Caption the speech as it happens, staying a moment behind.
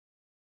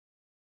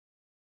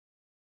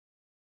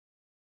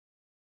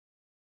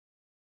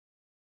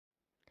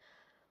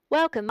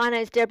Welcome, my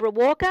name is Debra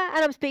Walker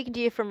and I'm speaking to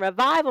you from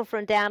Revival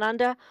from Down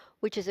Under,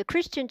 which is a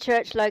Christian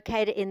church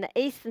located in the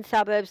eastern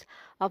suburbs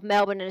of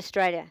Melbourne in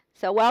Australia.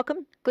 So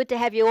welcome, good to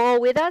have you all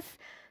with us,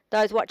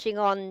 those watching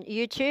on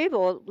YouTube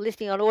or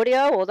listening on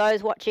audio or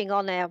those watching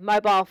on our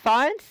mobile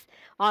phones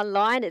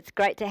online. It's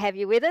great to have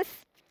you with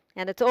us,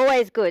 and it's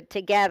always good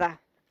to gather,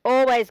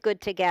 always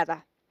good to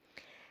gather.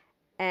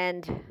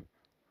 And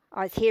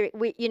I was hearing,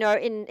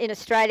 in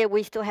Australia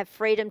we still have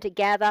freedom to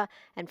gather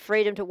and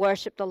freedom to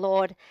worship the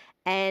Lord.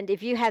 And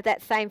if you have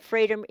that same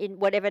freedom in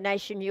whatever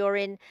nation you're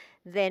in,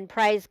 then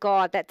praise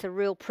God, that's a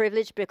real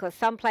privilege, because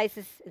some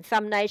places and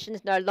some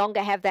nations no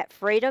longer have that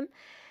freedom.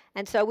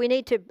 And so we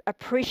need to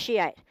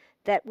appreciate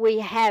that we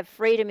have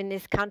freedom in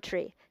this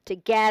country to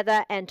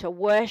gather and to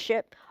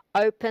worship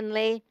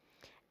openly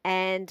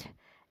and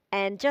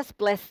just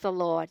bless the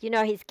Lord. You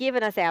know, He's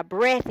given us our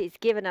breath, He's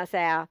given us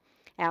our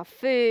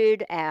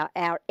food,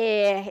 our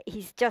air.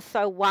 He's just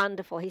so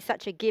wonderful. He's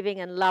such a giving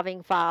and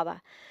loving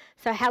Father.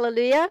 So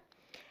hallelujah.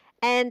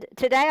 And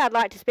today I'd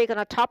like to speak on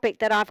a topic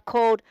that I've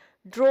called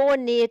Draw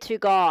Near to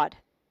God.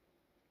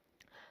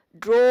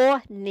 Draw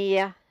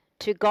near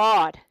to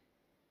God.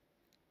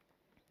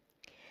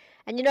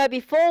 And you know,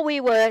 before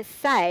we were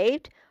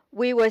saved,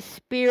 we were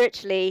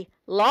spiritually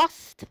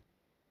lost,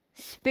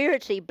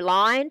 spiritually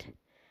blind,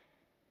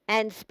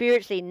 and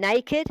spiritually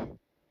naked.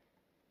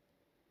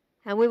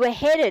 And we were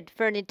headed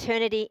for an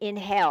eternity in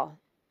hell.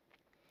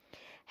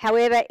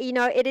 However, you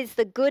know, it is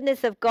the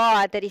goodness of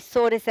God that He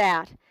sought us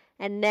out,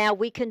 and now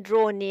we can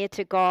draw near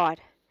to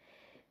God.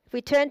 If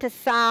we turn to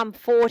Psalm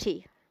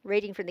 40,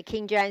 reading from the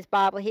King James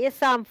Bible here,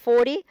 Psalm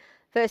 40,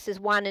 verses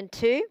 1 and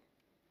 2.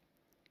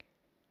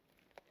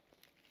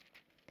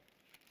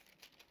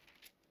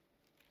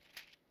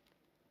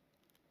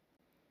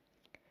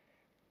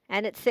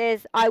 And it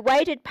says, I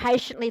waited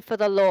patiently for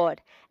the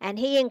Lord, and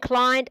He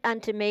inclined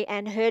unto me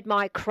and heard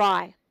my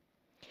cry.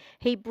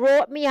 He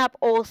brought me up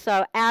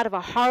also out of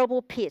a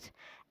horrible pit,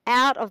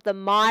 out of the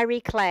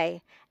miry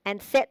clay, and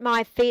set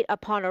my feet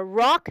upon a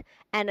rock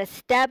and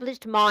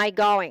established my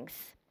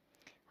goings.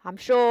 I'm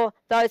sure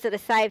those that are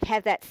saved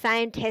have that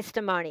same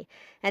testimony.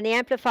 And the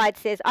Amplified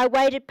says, I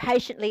waited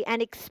patiently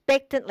and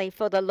expectantly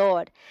for the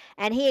Lord,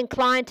 and He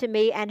inclined to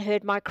me and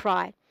heard my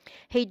cry.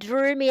 He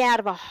drew me out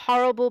of a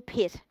horrible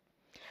pit,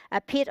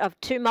 a pit of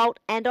tumult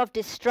and of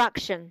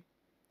destruction,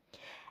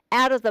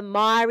 out of the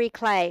miry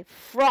clay,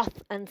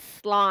 froth and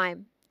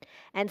slime,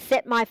 and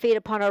set my feet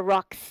upon a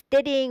rock,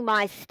 steadying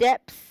my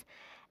steps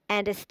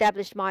and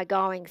established my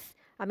goings.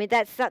 I mean,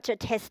 that's such a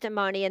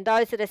testimony, and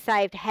those that are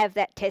saved have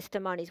that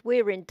testimony.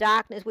 We were in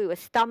darkness, we were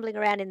stumbling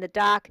around in the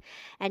dark,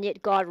 and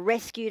yet God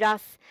rescued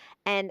us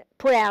and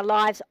put our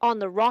lives on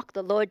the rock,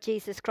 the Lord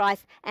Jesus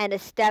Christ, and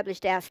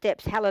established our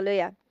steps.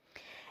 Hallelujah.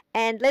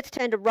 And let's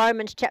turn to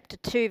Romans chapter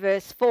 2,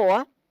 verse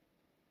 4.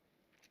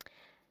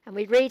 And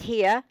we read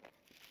here,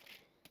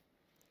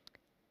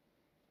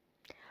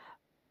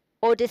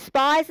 Or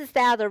despisest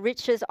thou the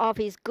riches of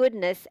His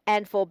goodness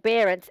and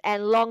forbearance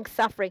and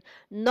long-suffering,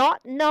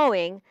 not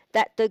knowing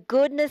that the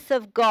goodness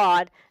of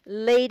God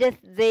leadeth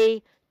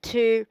thee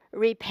to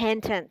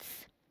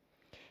repentance?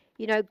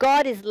 You know,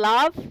 God is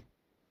love,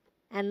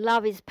 and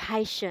love is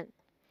patient.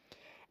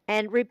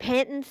 And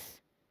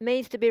repentance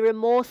means to be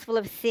remorseful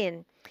of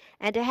sin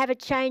and to have a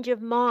change of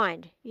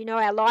mind. You know,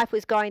 our life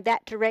was going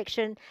that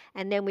direction,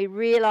 and then we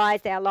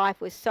realized our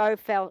life was so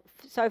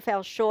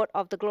fell short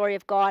of the glory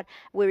of God.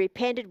 We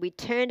repented, we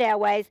turned our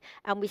ways,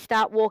 and we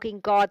start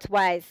walking God's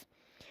ways.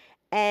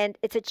 And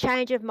it's a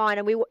change of mind,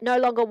 and we no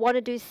longer want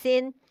to do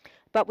sin,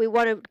 but we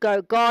want to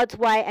go God's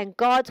way, and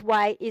God's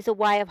way is a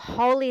way of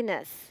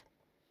holiness.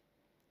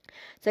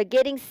 So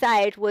getting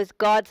saved was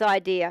God's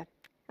idea.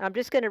 And I'm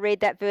just going to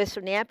read that verse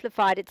from the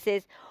Amplified. It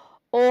says,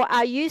 Or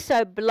are you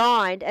so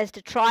blind as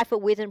to trifle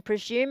with and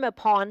presume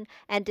upon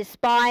and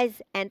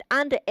despise and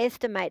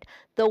underestimate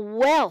the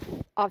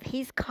wealth of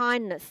His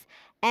kindness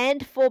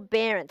and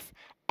forbearance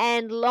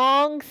and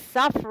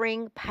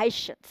long-suffering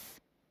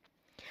patience?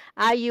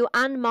 Are you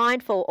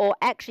unmindful or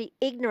actually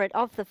ignorant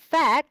of the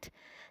fact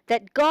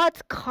that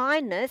God's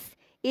kindness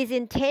is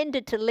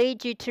intended to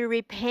lead you to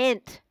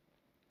repent,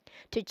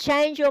 to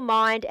change your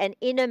mind and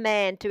inner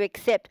man to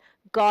accept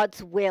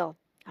God's will?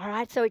 All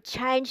right, so a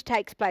change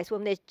takes place.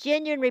 When there's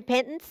genuine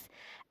repentance,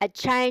 a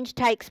change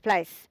takes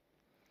place.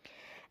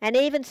 And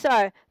even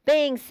so,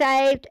 being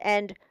saved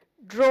and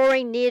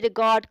drawing near to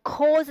God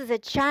causes a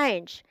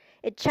change.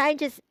 It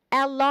changes,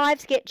 our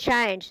lives get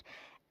changed.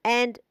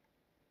 And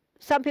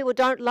some people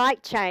don't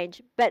like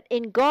change, but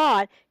in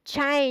God,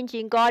 change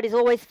in God is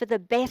always for the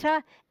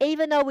better.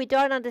 Even though we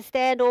don't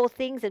understand all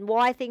things and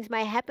why things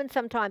may happen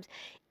sometimes,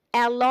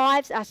 our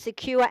lives are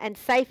secure and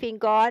safe in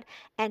God,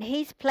 and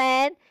His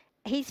plan,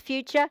 His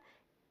future,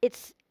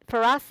 it's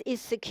for us is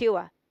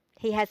secure.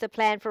 He has a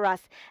plan for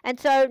us. And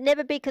so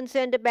never be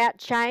concerned about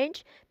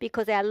change,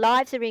 because our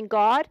lives are in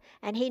God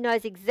and He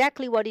knows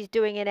exactly what He's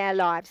doing in our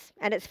lives,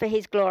 and it's for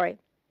His glory.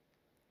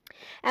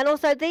 And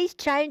also these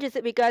changes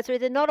that we go through,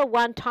 they're not a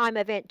one-time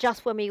event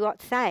just when we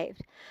got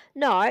saved.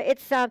 No,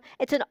 it's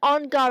an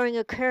ongoing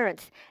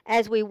occurrence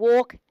as we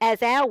walk,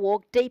 as our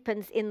walk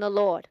deepens in the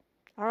Lord.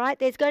 All right,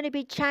 there's going to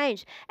be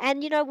change.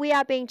 And, we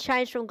are being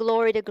changed from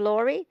glory to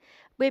glory.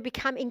 We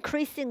become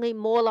increasingly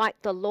more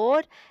like the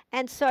Lord.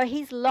 And so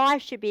his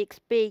life should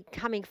be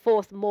coming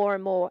forth more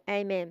and more.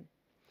 Amen.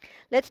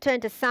 Let's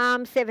turn to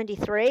Psalm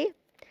 73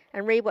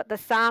 and read what the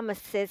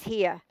psalmist says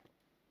here.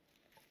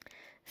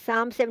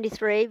 Psalm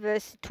 73,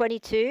 verse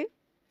 22.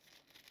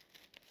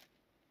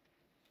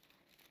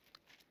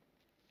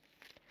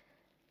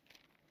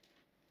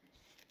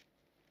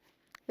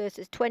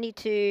 Verses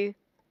 22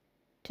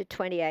 to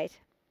 28.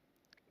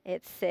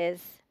 It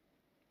says,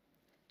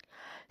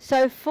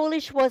 "So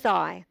foolish was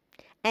I,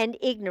 and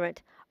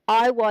ignorant.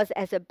 I was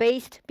as a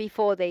beast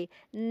before thee.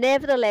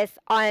 Nevertheless,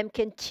 I am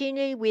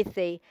continually with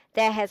thee.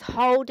 Thou hast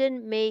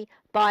holden me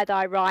by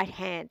thy right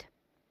hand.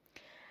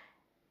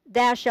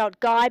 Thou shalt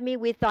guide me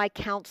with thy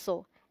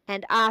counsel,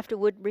 and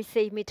afterward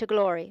receive me to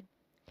glory.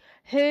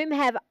 Whom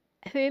have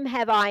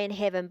I in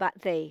heaven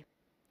but thee?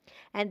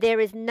 And there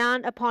is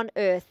none upon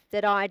earth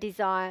that I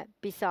desire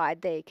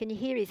beside thee." Can you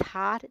hear his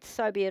heart? It's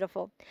so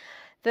beautiful.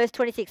 Verse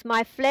 26,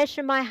 "My flesh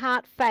and my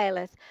heart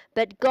faileth,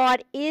 but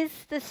God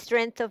is the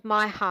strength of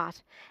my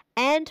heart,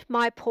 and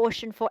my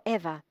portion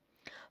forever.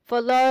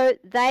 For lo,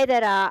 they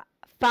that are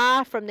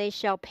far from thee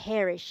shall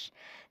perish.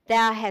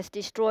 Thou hast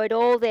destroyed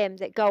all them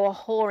that go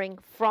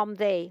a-whoring from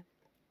thee.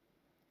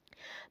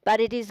 But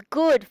it is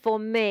good for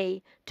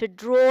me to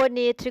draw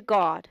near to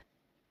God.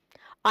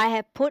 I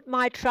have put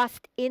my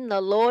trust in the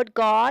Lord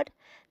God,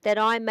 that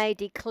I may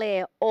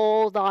declare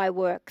all thy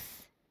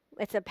works."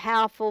 It's a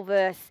powerful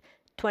verse,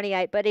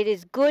 28. "But it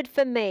is good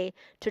for me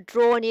to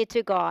draw near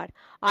to God.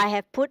 I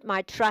have put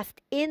my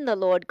trust in the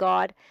Lord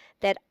God,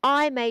 that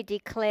I may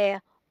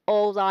declare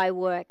all thy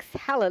works."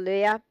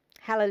 Hallelujah.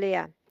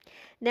 Hallelujah.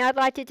 Now I'd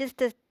like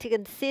to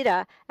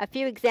consider a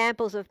few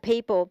examples of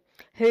people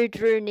who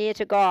drew near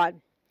to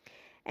God.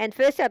 And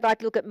first I'd like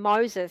to look at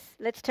Moses.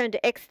 Let's turn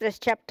to Exodus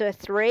chapter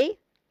 3.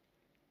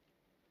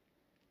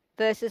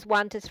 Verses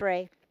 1 to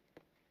 3.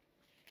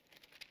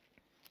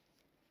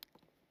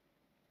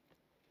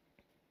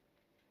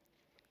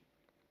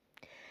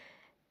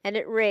 And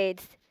it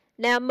reads,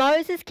 "Now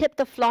Moses kept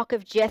the flock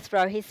of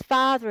Jethro, his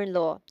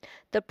father-in-law,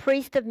 the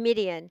priest of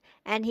Midian,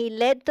 and he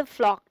led the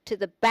flock to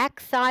the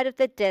backside of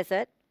the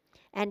desert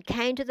and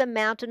came to the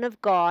mountain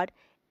of God,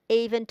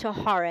 even to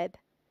Horeb.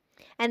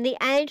 And the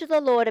angel of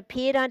the Lord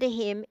appeared unto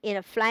him in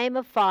a flame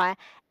of fire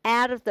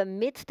out of the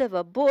midst of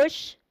a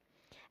bush.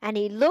 And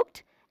he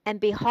looked, and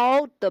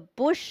behold, the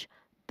bush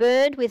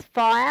burned with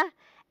fire,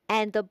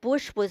 and the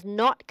bush was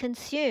not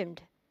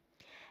consumed.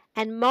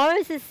 And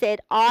Moses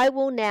said, I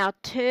will now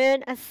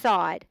turn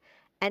aside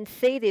and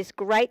see this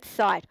great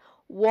sight,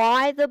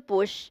 why the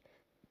bush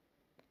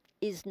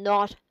is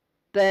not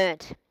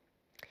burnt."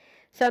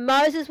 So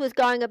Moses was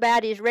going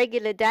about his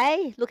regular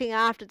day, looking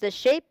after the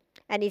sheep,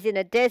 and he's in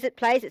a desert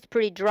place. It's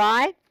pretty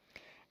dry.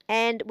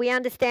 And we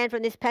understand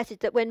from this passage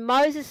that when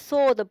Moses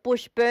saw the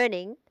bush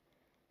burning,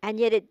 and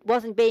yet it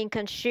wasn't being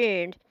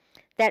consumed,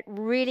 that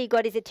really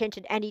got his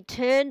attention, and he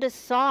turned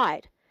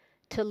aside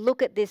to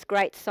look at this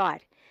great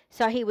sight.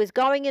 So he was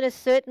going in a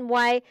certain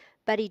way,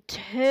 but he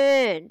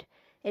turned.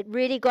 It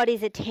really got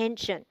his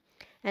attention.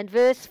 And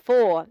verse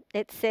 4,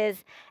 it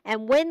says,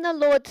 "And when the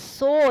Lord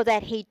saw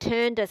that he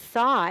turned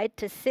aside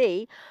to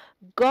see,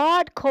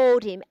 God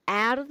called him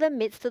out of the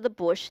midst of the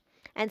bush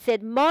and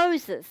said,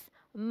 Moses,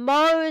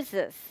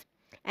 Moses.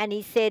 And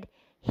he said,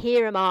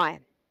 Here am I."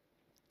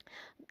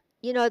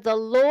 You know, the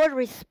Lord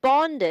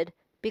responded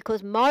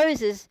because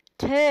Moses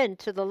turned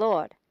to the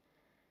Lord.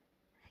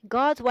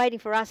 God's waiting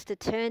for us to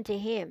turn to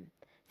him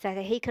so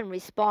that he can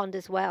respond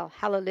as well.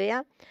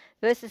 Hallelujah.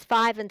 Verses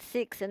 5 and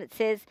 6, and it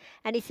says,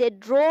 "And he said,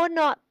 Draw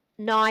not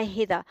nigh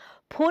hither,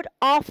 put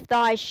off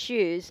thy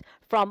shoes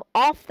from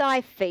off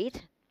thy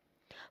feet,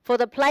 for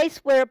the place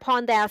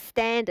whereupon thou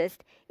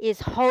standest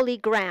is holy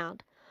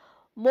ground.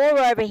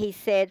 Moreover, he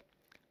said,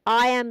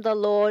 I am the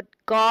Lord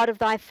God of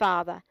thy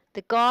father,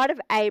 the God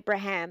of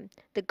Abraham,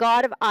 the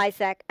God of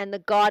Isaac, and the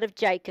God of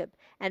Jacob.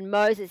 And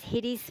Moses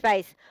hid his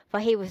face,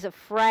 for he was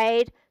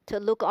afraid to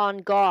look on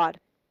God."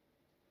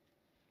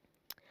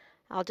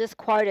 I'll just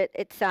quote it.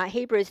 It's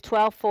Hebrews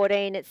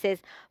 12:14. It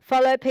says,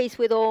 "Follow peace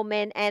with all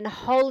men and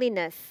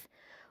holiness,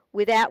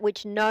 without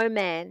which no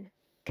man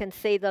can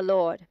see the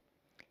Lord."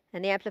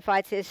 And the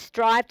Amplified says,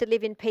 "Strive to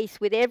live in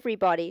peace with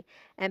everybody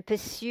and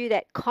pursue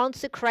that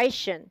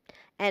consecration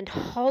and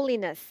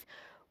holiness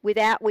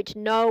without which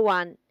no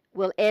one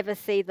will ever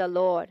see the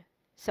Lord."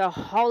 So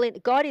holy,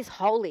 God is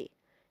holy.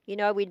 You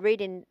know, we read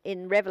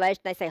in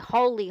Revelation, they say,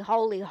 "Holy,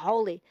 holy,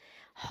 holy."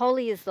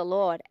 Holy is the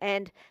Lord,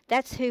 and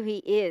that's who he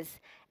is.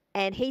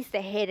 And he's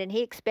the head, and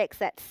he expects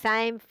that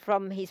same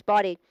from his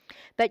body.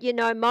 But you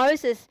know,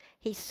 Moses,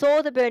 he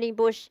saw the burning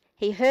bush,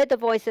 he heard the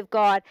voice of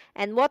God,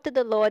 and what did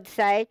the Lord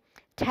say?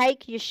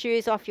 "Take your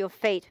shoes off your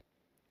feet."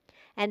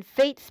 And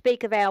feet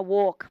speak of our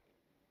walk.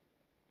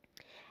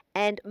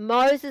 And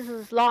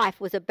Moses'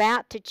 life was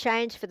about to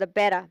change for the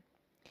better.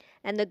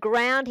 and the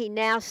ground he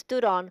now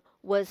stood on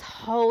was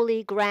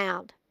holy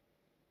ground.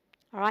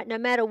 All right, no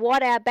matter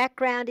what our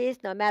background is,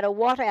 no matter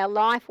what our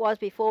life was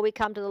before we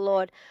come to the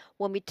Lord,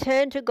 when we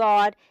turn to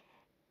God,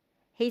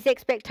 his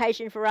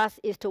expectation for us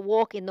is to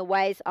walk in the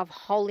ways of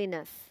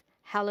holiness.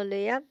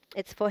 Hallelujah.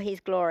 It's for his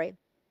glory.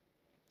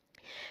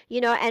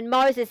 And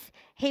Moses,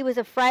 he was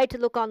afraid to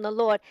look on the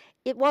Lord.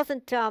 It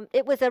wasn't,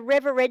 it was a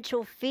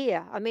reverential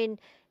fear. I mean,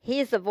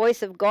 here's the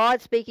voice of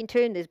God speaking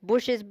to him. There's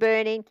bushes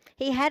burning.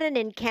 He had an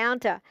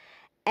encounter.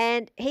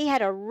 And he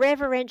had a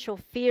reverential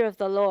fear of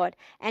the Lord.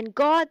 And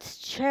God's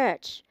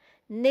church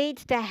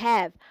needs to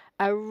have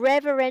a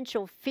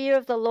reverential fear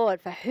of the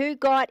Lord for who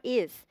God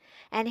is.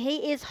 And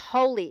he is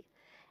holy.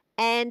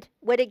 And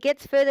when it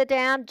gets further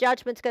down,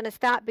 judgment's going to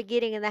start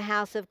beginning in the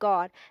house of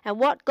God. And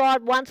what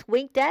God once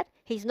winked at,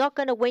 he's not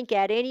going to wink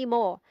at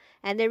anymore.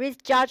 And there is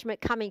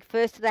judgment coming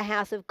first to the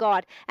house of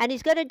God. And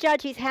he's going to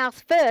judge his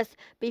house first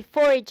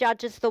before he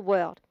judges the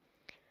world.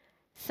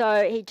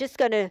 So he's just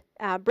going to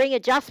bring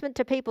adjustment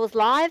to people's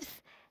lives,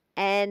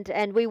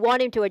 and we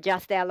want him to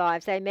adjust our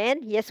lives.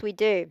 Amen? Yes, we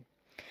do.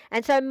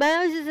 And so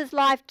Moses'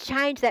 life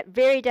changed that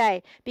very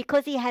day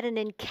because he had an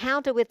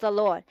encounter with the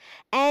Lord.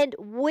 And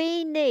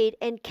we need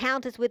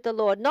encounters with the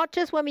Lord, not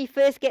just when we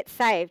first get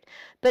saved,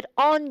 but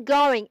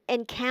ongoing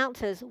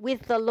encounters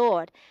with the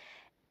Lord.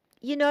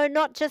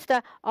 Not just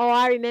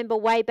I remember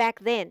way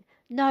back then.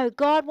 No,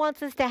 God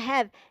wants us to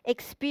have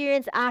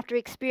experience after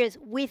experience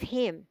with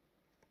him.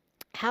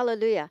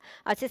 Hallelujah.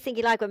 I was just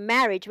thinking like a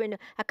marriage, when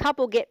a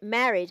couple get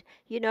married,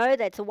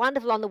 that's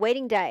wonderful on the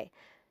wedding day.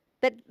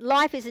 But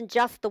life isn't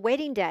just the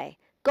wedding day.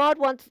 God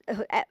wants,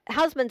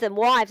 husbands and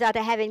wives are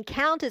to have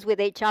encounters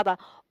with each other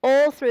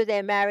all through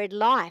their married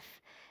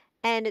life.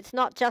 And it's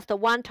not just a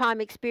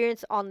one-time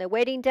experience on their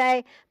wedding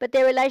day, but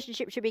their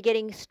relationship should be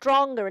getting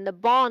stronger and the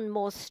bond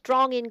more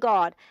strong in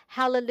God.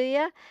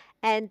 Hallelujah.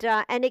 And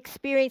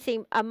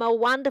experiencing a more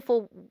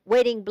wonderful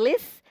wedding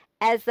bliss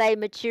as they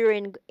mature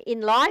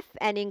in life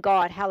and in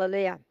God.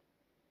 Hallelujah.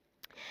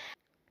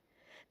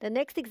 The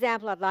next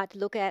example I'd like to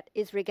look at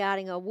is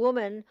regarding a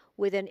woman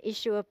with an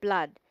issue of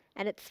blood.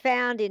 And it's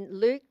found in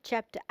Luke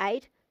chapter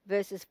 8,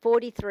 verses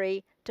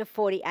 43 to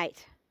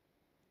 48.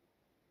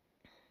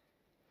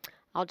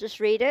 I'll just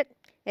read it.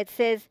 It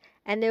says,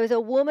 "And there was a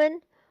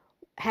woman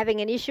having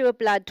an issue of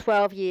blood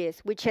 12 years,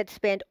 which had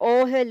spent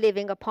all her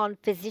living upon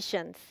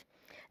physicians.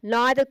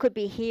 Neither could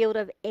be healed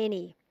of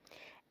any.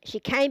 She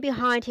came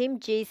behind him,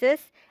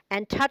 Jesus,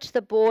 and touched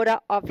the border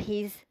of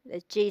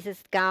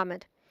Jesus'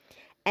 garment.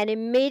 And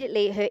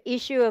immediately her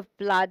issue of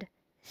blood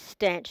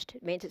stanched."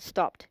 It means it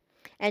stopped.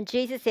 And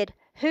Jesus said,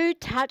 "Who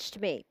touched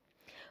me?"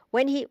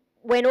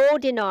 When all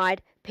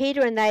denied,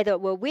 Peter and they that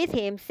were with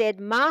him said,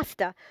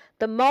 "Master,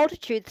 the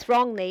multitude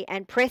throng thee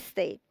and press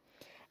thee.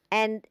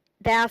 And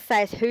thou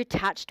sayest, Who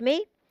touched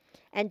me?"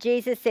 And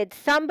Jesus said,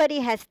 "Somebody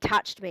has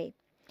touched me.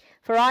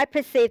 For I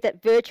perceive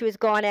that virtue is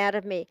gone out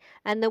of me."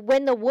 And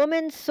when the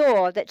woman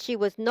saw that she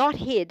was not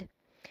hid,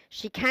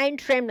 she came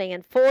trembling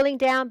and falling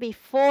down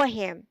before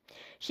him.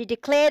 She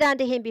declared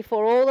unto him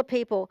before all the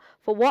people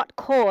for what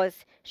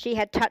cause she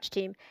had touched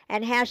him,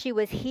 and how she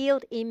was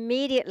healed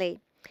immediately.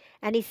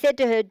 And he said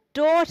to her,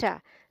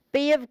 "Daughter,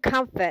 be of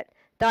comfort.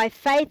 Thy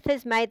faith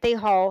has made thee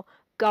whole.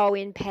 Go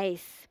in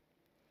peace."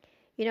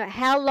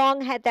 How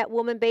long had that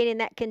woman been in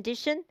that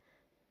condition?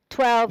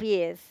 12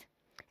 years.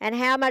 And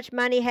how much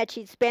money had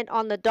she spent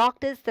on the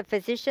doctors, the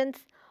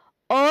physicians?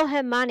 All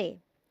her money.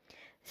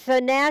 So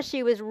now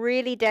she was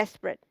really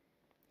desperate.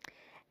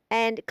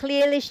 And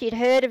clearly she'd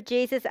heard of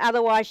Jesus,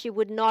 otherwise she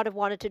would not have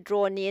wanted to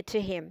draw near to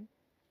him.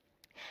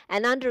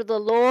 And under the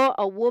law,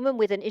 a woman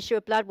with an issue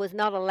of blood was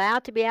not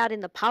allowed to be out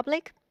in the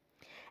public.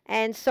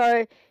 And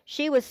so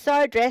she was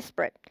so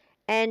desperate.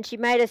 And she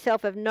made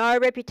herself of no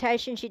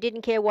reputation. She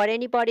didn't care what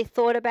anybody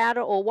thought about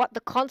her or what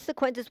the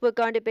consequences were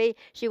going to be.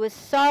 She was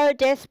so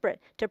desperate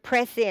to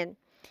press in.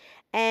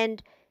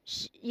 And,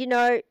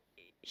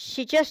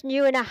 she just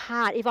knew in her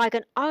heart, if I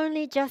can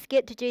only just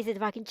get to Jesus,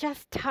 if I can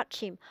just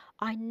touch him,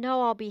 I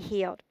know I'll be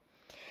healed.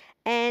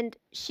 And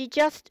she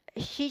just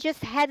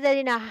had that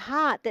in her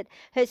heart, that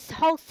her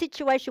whole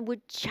situation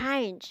would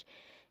change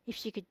if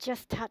she could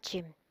just touch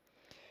him.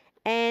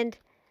 And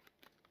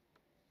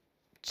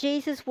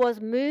Jesus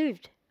was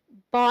moved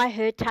by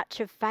her touch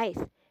of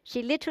faith.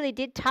 She literally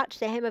did touch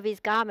the hem of his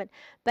garment,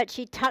 but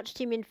she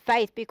touched him in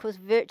faith because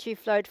virtue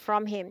flowed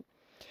from him.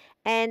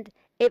 And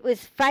it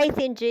was faith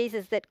in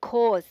Jesus that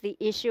caused the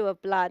issue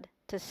of blood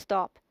to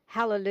stop.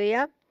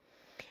 Hallelujah.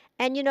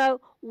 And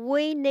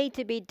we need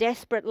to be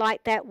desperate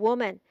like that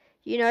woman.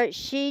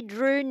 She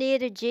drew near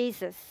to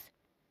Jesus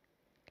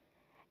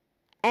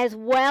as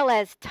well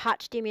as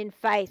touched him in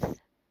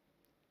faith.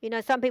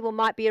 Some people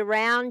might be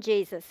around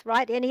Jesus,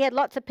 right? And he had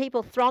lots of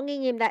people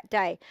thronging him that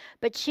day.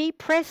 But she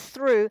pressed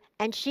through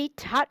and she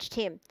touched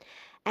him.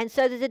 And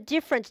so there's a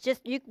difference.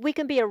 We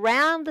can be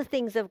around the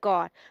things of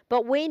God,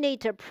 but we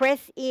need to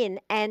press in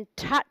and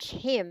touch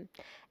him.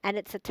 And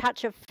it's a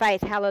touch of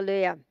faith.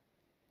 Hallelujah.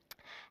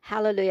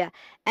 Hallelujah.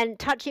 And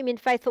touch him in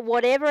faith for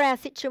whatever our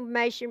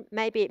situation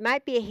may be. It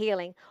might be a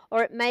healing,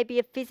 or it may be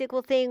a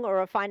physical thing,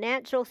 or a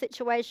financial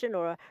situation,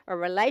 or a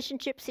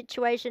relationship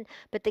situation.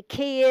 But the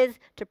key is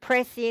to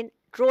press in,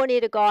 draw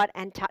near to God,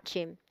 and touch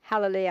him.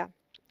 Hallelujah.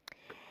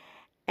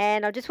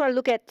 And I just want to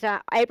look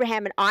at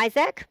Abraham and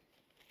Isaac.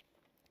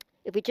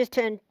 If we just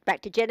turn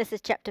back to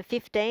Genesis chapter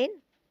 15.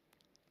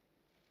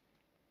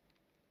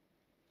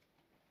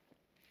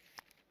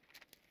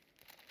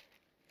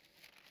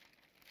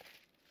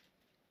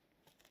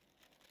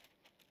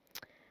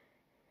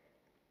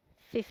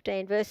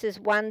 Verses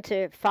 1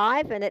 to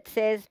 5, and it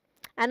says,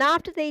 "And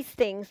after these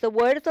things the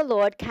word of the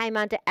Lord came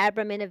unto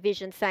Abram in a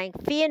vision, saying,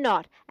 Fear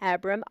not,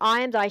 Abram,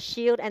 I am thy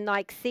shield and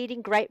thy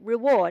exceeding great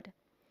reward.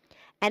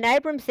 And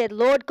Abram said,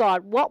 Lord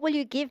God, what will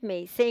you give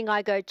me, seeing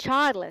I go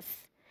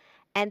childless?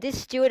 And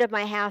this steward of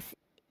my house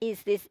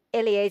is this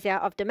Eliezer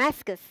of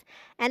Damascus.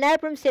 And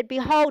Abram said,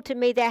 Behold, to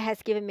me thou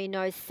hast given me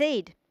no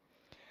seed.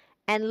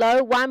 And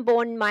lo, one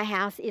born in my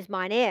house is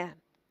mine heir.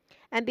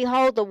 And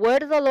behold, the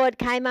word of the Lord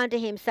came unto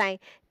him, saying,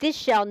 This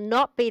shall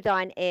not be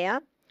thine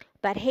heir,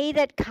 but he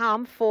that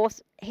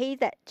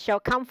shall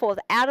come forth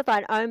out of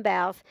thine own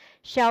bowels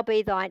shall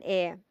be thine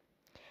heir.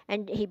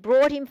 And he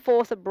brought him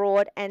forth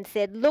abroad, and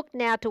said, Look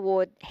now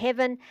toward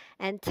heaven,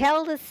 and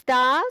tell the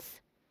stars,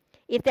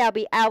 if thou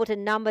be able to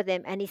number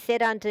them. And he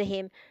said unto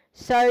him,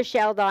 So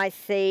shall thy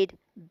seed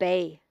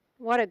be."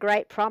 What a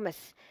great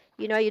promise.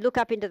 You know, you look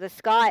up into the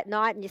sky at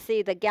night and you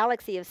see the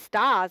galaxy of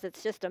stars.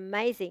 It's just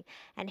amazing.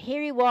 And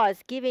here he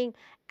was giving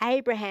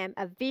Abraham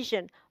a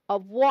vision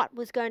of what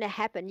was going to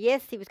happen.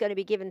 Yes, he was going to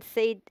be given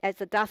seed as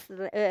the dust of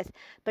the earth,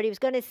 but he was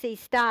going to see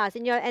stars.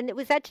 And, you know, and it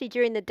was actually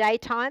during the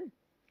daytime.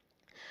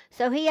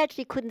 So he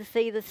actually couldn't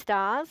see the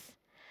stars,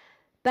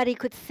 but he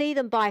could see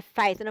them by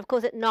faith. And of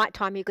course, at night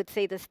time, he could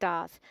see the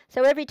stars.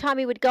 So every time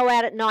he would go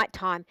out at night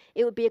time,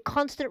 it would be a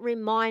constant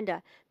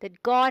reminder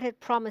that God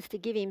had promised to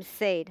give him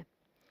seed.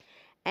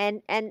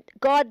 And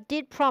God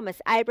did promise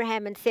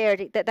Abraham and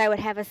Sarah that they would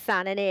have a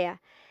son, an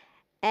heir.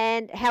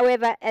 And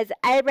however, as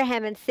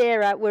Abraham and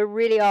Sarah were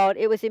really old,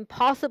 it was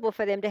impossible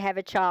for them to have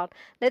a child.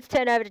 Let's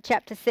turn over to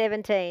chapter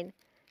 17,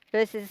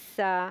 verses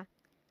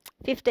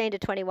 15 to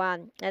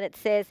 21. And it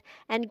says,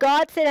 "And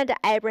God said unto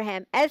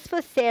Abraham, As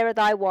for Sarah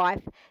thy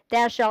wife,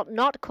 thou shalt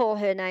not call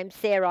her name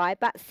Sarai,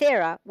 but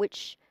Sarah,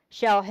 which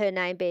shall her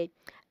name be.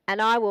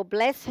 And I will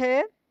bless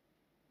her,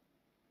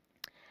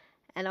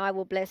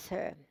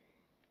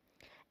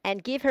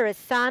 and give her a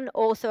son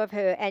also of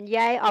her. And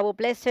yea, I will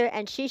bless her,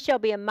 and she shall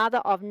be a mother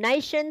of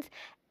nations.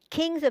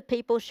 Kings of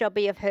people shall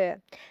be of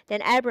her.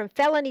 Then Abram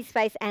fell on his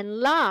face and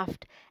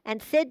laughed, and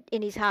said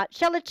in his heart,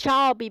 Shall a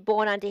child be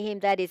born unto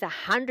him that is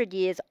 100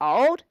 years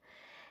old?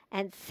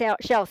 And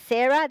shall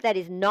Sarah, that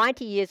is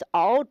 90 years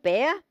old,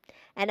 bear?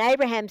 And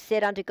Abraham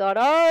said unto God,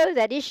 Oh,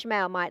 that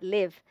Ishmael might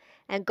live.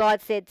 And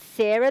God said,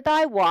 Sarah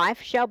thy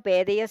wife shall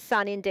bear thee a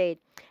son indeed,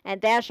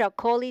 and thou shalt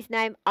call his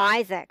name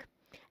Isaac.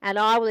 And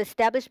I will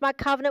establish my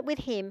covenant with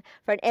him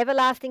for an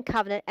everlasting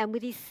covenant, and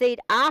with his seed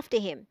after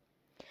him.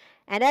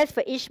 And as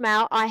for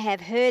Ishmael, I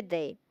have heard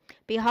thee.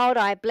 Behold,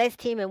 I have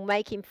blessed him, and will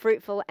make him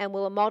fruitful, and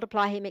will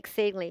multiply him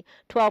exceedingly.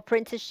 12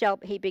 princes shall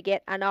he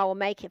beget, and I will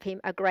make of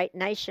him a great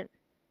nation.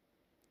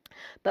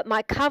 But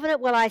my covenant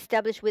will I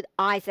establish with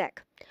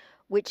Isaac,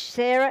 which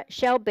Sarah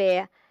shall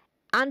bear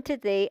unto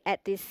thee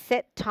at this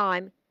set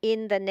time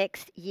in the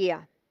next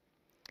year.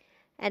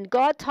 And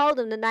God told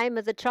them the name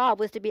of the child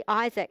was to be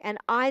Isaac, and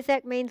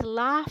Isaac means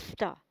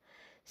laughter.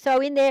 So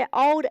in their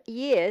old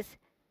years,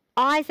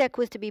 Isaac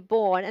was to be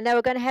born, and they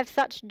were going to have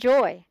such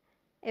joy.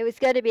 It was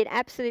going to be an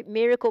absolute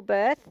miracle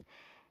birth,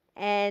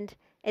 and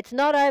it's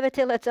not over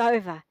till it's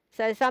over.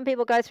 So some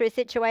people go through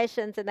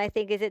situations and they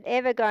think, is it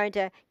ever going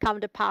to come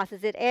to pass?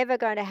 Is it ever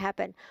going to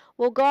happen?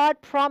 Well, God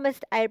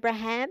promised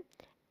Abraham,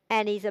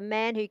 and he's a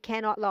man who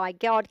cannot lie.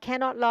 God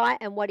cannot lie,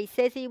 and what he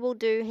says he will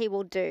do, he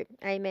will do.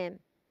 Amen.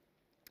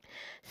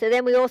 So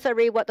then we also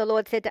read what the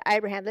Lord said to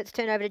Abraham. Let's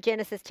turn over to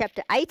Genesis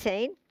chapter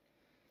 18,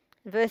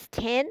 verse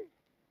 10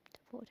 to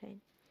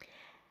 14.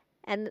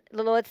 And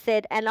the Lord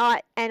said, and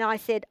I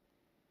said,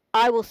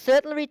 I will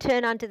certainly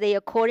return unto thee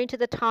according to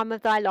the time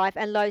of thy life,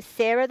 and lo,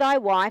 Sarah thy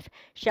wife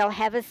shall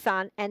have a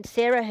son. And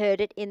Sarah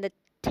heard it in the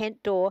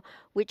tent door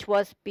which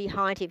was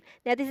behind him.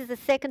 Now this is the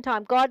second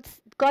time. God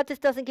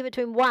just doesn't give it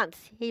to him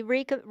once. He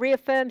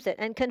reaffirms it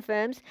and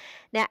confirms.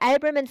 Now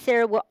Abram and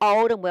Sarah were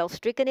old and well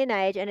stricken in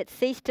age, and it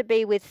ceased to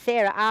be with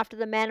Sarah after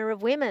the manner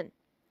of women.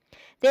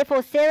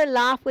 Therefore Sarah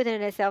laughed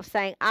within herself,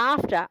 saying,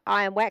 After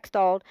I am waxed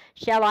old,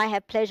 shall I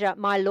have pleasure,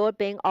 my Lord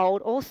being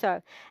old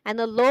also? And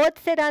the Lord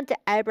said unto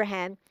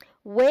Abraham,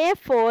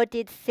 Wherefore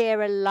did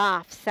Sarah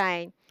laugh,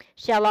 saying,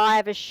 Shall I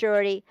of a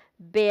surety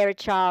bear a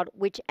child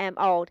which am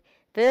old?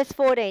 Verse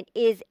 14,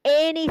 Is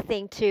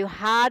anything too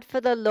hard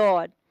for the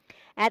Lord?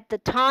 At the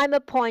time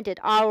appointed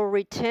I will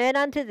return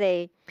unto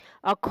thee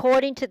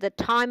according to the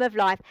time of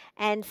life,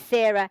 and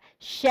Sarah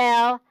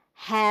shall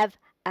have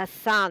a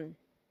son.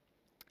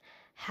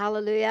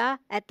 Hallelujah.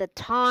 At the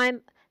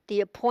time,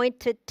 the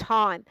appointed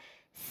time,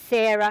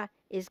 Sarah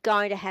is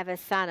going to have a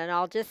son. And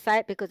I'll just say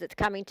it because it's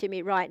coming to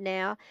me right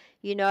now.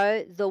 You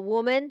know, the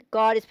woman,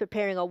 God is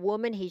preparing a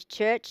woman, his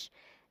church,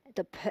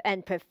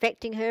 and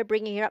perfecting her,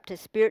 bringing her up to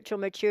spiritual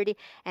maturity.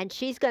 And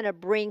she's going to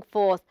bring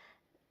forth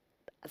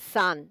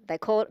son. They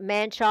call it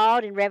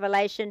man-child in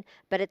Revelation,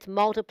 but it's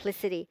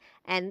multiplicity.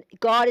 And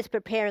God is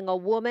preparing a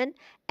woman,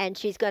 and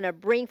she's going to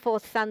bring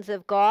forth sons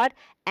of God.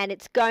 And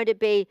it's going to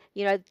be,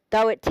 you know,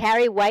 though it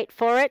tarry, wait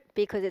for it,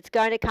 because it's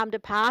going to come to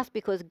pass,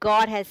 because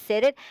God has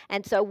said it.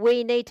 And so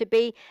we need to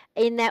be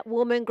in that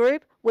woman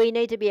group. We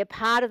need to be a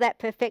part of that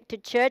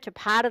perfected church, a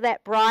part of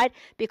that bride,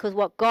 because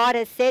what God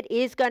has said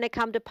is going to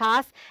come to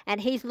pass.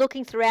 And he's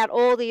looking throughout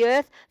all the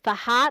earth for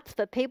hearts,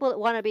 for people that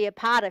want to be a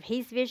part of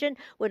his vision.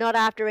 We're not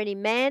after any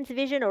man's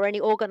vision or any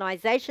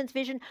organization's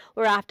vision.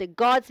 We're after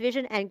God's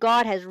vision, and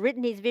God has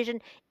written his vision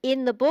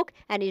in the book,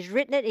 and he's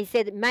written it. He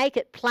said, make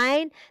it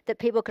plain that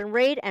people can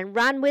read and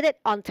run with it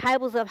on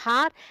tables of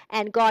heart.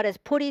 And God has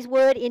put his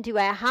word into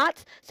our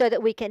hearts so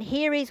that we can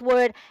hear his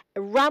word,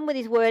 run with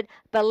his word,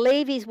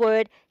 believe his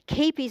word,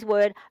 keep his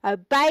word,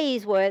 obey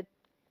his word,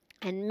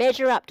 and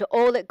measure up to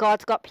all that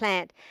God's got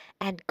planned.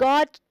 And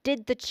God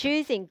did the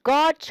choosing.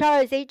 God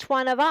chose each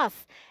one of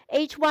us.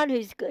 Each one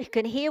who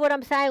can hear what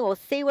I'm saying or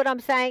see what I'm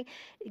saying.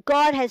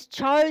 God has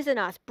chosen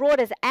us,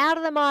 brought us out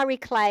of the miry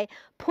clay,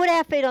 put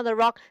our feet on the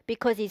rock,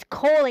 because his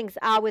callings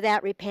are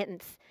without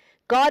repentance.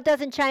 God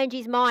doesn't change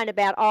his mind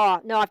about,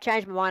 oh, no, I've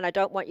changed my mind, I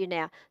don't want you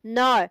now.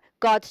 No,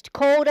 God's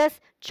called us,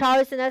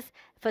 chosen us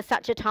for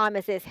such a time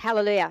as this.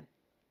 Hallelujah.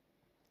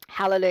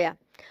 Hallelujah.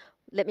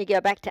 Let me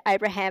go back to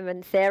Abraham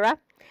and Sarah.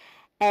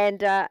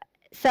 And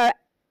so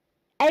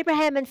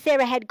Abraham and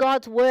Sarah had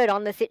God's word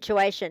on the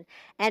situation.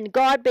 And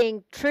God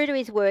being true to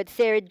his word,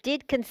 Sarah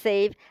did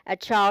conceive a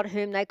child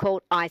whom they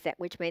called Isaac,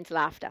 which means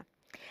laughter.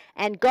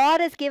 And God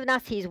has given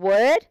us his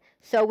word,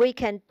 so we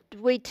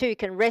too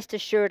can rest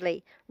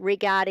assuredly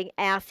regarding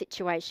our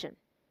situation.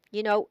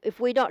 You know, if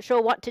we're not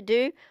sure what to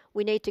do,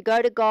 we need to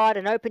go to God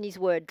and open his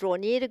word, draw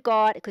near to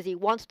God, because he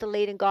wants to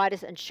lead and guide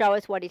us and show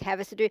us what he'd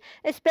have us to do,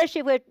 especially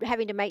if we're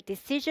having to make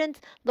decisions.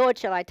 Lord,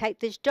 shall I take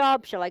this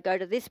job? Shall I go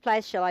to this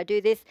place? Shall I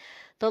do this?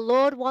 The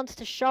Lord wants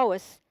to show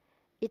us.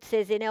 It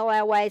says, in all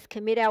our ways,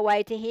 commit our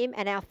way to him,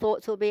 and our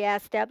thoughts will be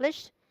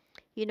established.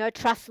 You know,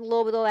 trust the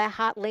Lord with all our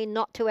heart, lean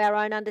not to our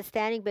own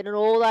understanding, but in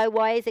all our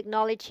ways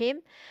acknowledge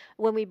him.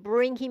 When we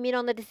bring him in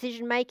on the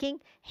decision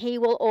making, he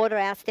will order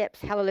our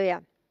steps.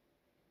 Hallelujah.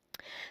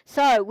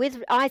 So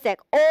with Isaac,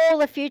 all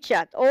the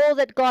future, all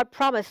that God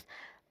promised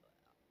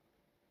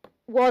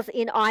was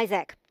in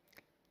Isaac.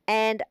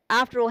 And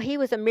after all, he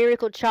was a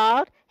miracle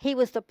child. He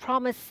was the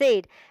promised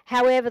seed.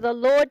 However, the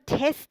Lord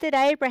tested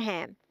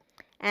Abraham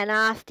and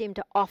asked him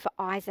to offer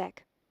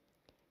Isaac.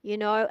 You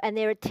know, and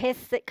there are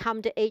tests that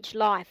come to each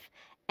life.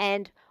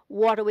 And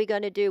what are we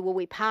going to do? Will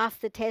we pass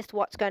the test?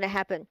 What's going to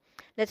happen?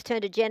 Let's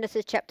turn to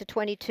Genesis chapter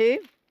 22,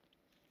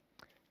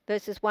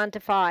 verses 1 to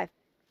 5.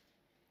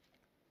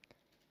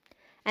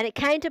 And it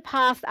came to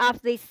pass after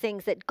these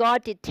things that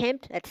God did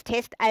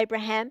test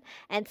Abraham,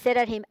 and said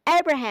at him,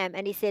 Abraham.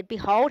 And he said,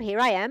 Behold, here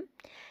I am.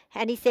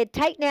 And he said,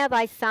 Take now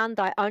thy son,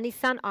 thy only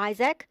son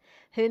Isaac,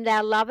 whom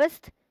thou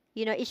lovest.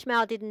 You know,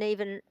 Ishmael didn't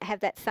even have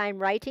that same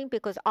rating,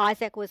 because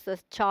Isaac was the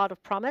child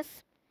of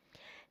promise.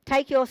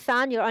 Take your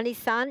son, your only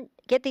son,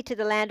 get thee to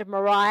the land of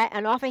Moriah,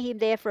 and offer him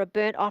there for a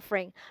burnt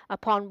offering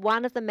upon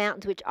one of the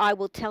mountains which I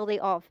will tell thee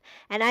of.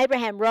 And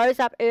Abraham rose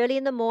up early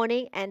in the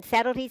morning, and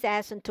saddled his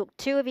ass, and took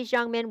 2 of his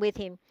young men with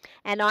him,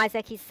 and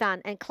Isaac his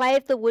son, and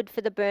clave the wood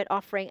for the burnt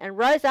offering, and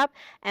rose up,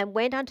 and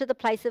went unto the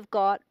place of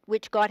God,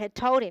 which God had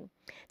told him.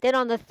 Then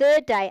on the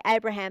 3rd day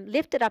Abraham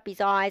lifted up his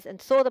eyes, and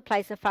saw the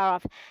place afar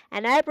off.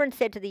 And Abraham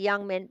said to the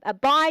young men,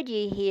 Abide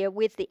ye here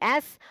with the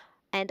ass,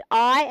 and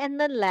I and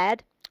the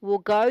lad will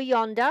go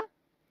yonder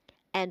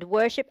and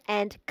worship,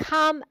 and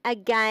come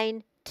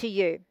again to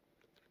you.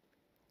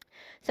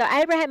 So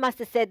Abraham must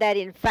have said that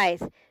in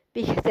faith,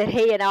 because that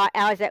he and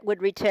Isaac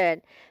would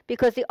return.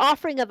 Because the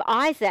offering of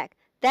Isaac,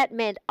 that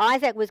meant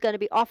Isaac was going to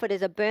be offered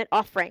as a burnt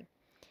offering,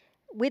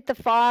 with the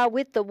fire,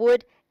 with the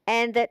wood,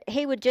 and that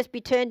he would just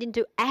be turned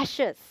into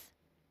ashes.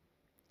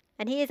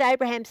 And here's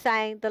Abraham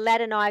saying, the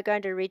lad and I are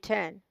going to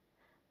return.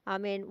 I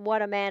mean,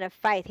 what a man of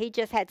faith. He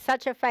just had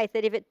such a faith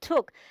that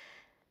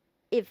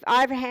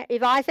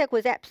if Isaac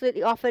was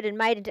absolutely offered and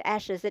made into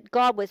ashes, that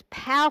God was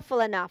powerful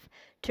enough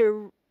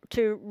to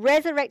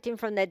resurrect him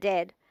from the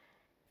dead,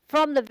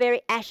 from the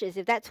very ashes,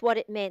 if that's what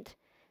it meant,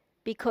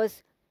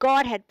 because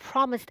God had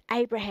promised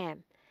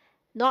Abraham,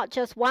 not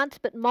just once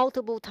but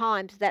multiple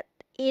times, that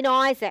in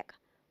Isaac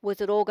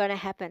was it all going to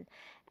happen.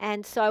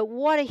 And so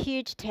what a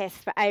huge test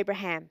for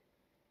Abraham.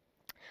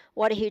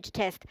 What a huge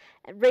test.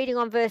 Reading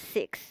on verse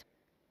 6.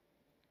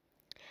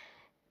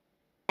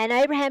 And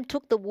Abraham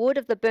took the wood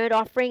of the burnt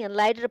offering and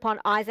laid it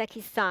upon Isaac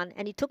his son.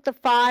 And he took the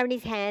fire in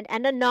his hand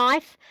and a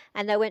knife,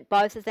 and they went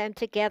both of them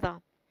together.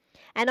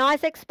 And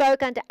Isaac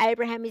spoke unto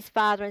Abraham his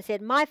father, and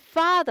said, My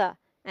father.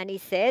 And he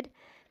said,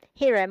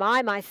 Here am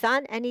I, my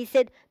son. And he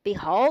said,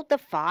 Behold the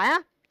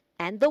fire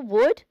and the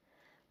wood,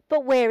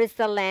 but where is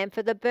the lamb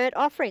for the burnt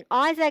offering?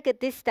 Isaac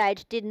at this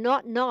stage did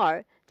not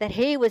know that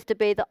he was to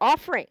be the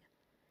offering.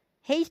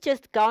 He's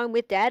just going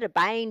with Dad,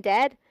 obeying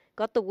Dad.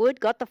 Got the wood,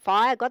 got the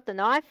fire, got the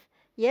knife.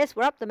 Yes,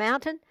 we're up the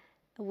mountain.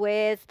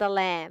 Where's the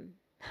lamb?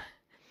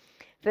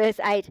 Verse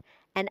 8,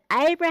 and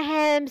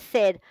Abraham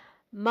said,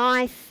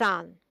 my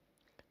son,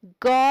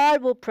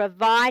 God will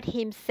provide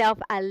himself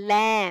a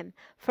lamb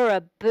for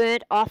a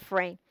burnt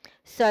offering.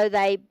 So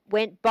they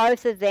went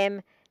both of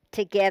them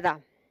together.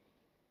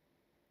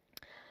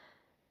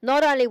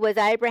 Not only was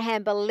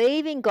Abraham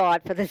believing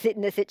God for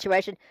in the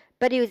situation,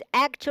 but he was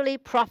actually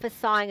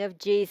prophesying of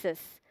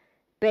Jesus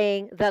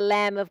being the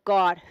Lamb of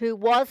God who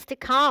was to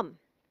come.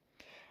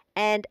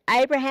 And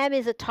Abraham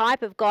is a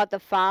type of God the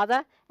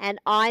Father, and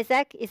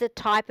Isaac is a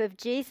type of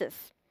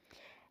Jesus,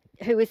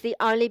 who is the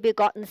only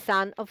begotten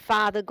Son of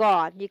Father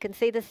God. You can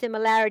see the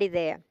similarity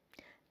there.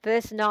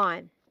 Verse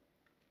 9.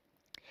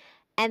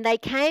 And they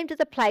came to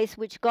the place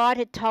which God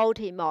had told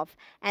him of,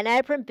 and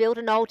Abram built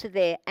an altar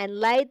there, and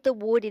laid the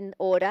wood in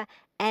order,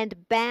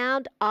 and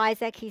bound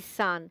Isaac his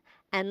son,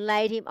 and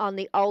laid him on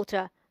the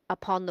altar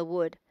upon the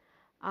wood.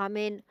 I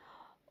mean,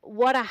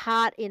 what a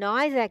heart in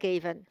Isaac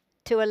even,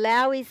 to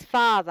allow his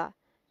father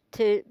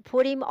to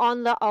put him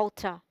on the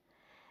altar,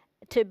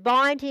 to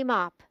bind him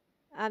up.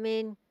 I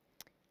mean,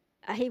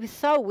 he was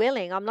so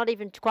willing. I'm not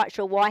even quite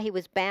sure why he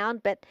was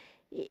bound, but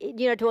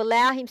to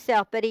allow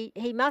himself. But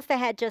he must have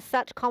had just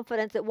such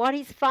confidence that what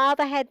his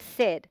father had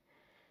said,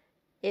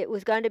 it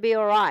was going to be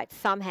all right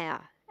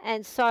somehow.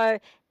 And so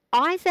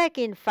Isaac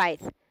in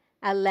faith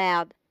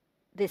allowed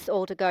this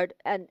all to go,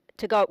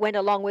 went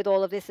along with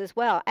all of this as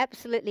well.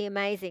 Absolutely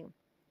amazing.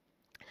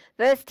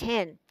 Verse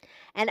 10,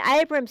 and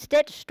Abram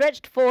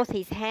stretched forth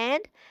his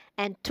hand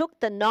and took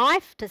the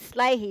knife to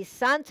slay his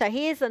son. So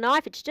here's the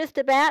knife. He's just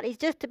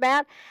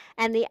about.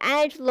 And the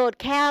angel of the Lord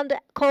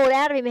called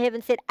out of him in heaven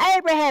and said,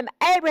 Abraham,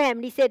 Abraham.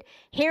 And he said,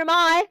 here am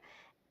I.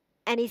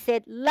 And he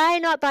said, lay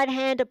not thine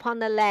hand upon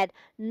the lad,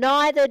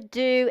 neither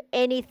do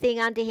anything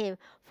unto him.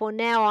 For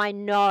now I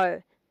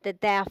know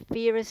that thou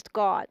fearest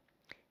God,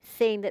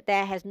 seeing that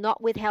thou hast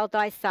not withheld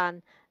thy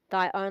son,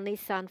 thy only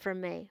son,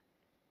 from me.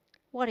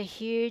 What a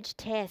huge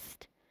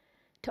test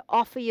to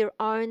offer your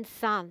own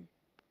son.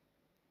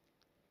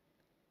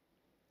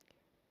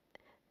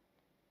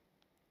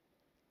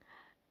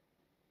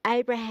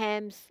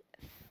 Abraham's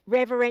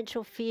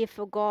reverential fear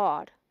for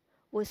God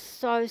was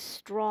so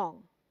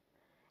strong,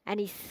 and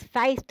his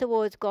faith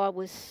towards God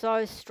was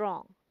so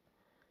strong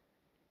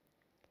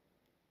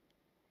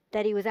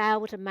that he was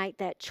able to make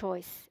that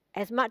choice.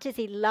 As much as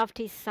he loved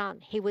his son,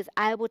 he was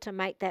able to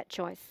make that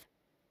choice.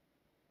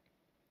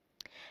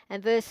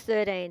 And verse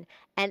 13,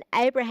 and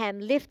Abraham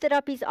lifted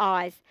up his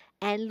eyes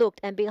and looked,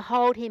 and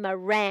behold him a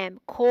ram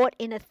caught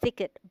in a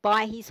thicket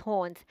by his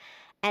horns.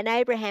 And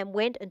Abraham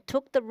went and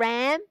took the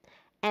ram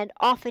and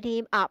offered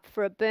him up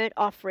for a burnt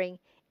offering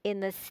in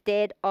the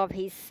stead of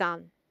his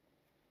son.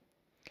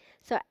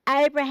 So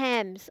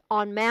Abraham's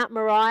on Mount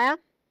Moriah,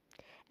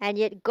 and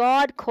yet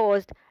God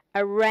caused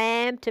a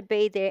ram to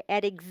be there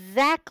at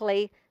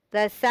exactly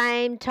the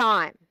same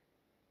time.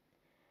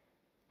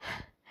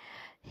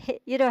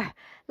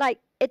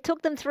 It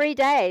took them 3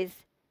 days,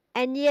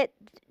 and yet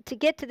to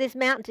get to this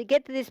mountain, to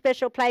get to this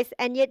special place,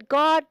 and yet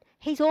God,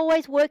 he's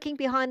always working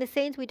behind the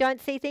scenes. We don't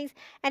see things,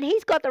 and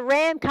he's got the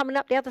ram coming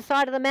up the other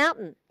side of the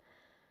mountain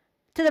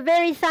to the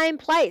very same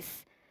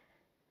place,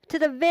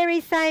 at the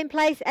very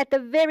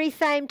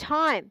same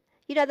time.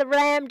 The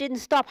ram didn't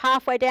stop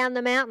halfway down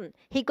the mountain.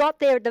 He got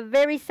there at the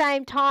very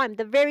same time,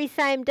 the very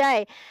same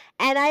day,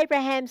 and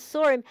Abraham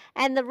saw him,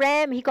 and the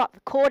ram, he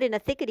got caught in a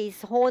thicket.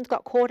 His horns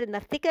got caught in the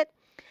thicket.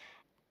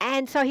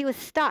 And so he was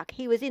stuck.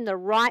 He was in the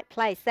right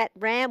place. That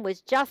ram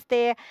was just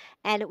there,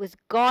 and it was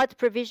God's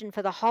provision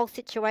for the whole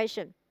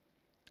situation.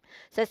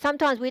 So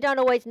sometimes we don't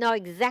always know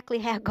exactly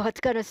how God's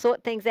going to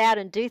sort things out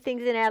and do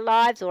things in our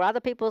lives or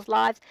other people's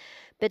lives,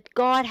 but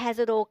God has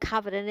it all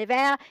covered. And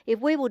if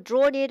we will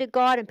draw near to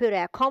God and put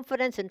our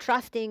confidence and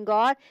trust in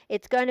God,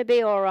 it's going to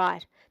be all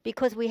right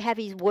because we have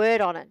his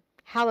word on it.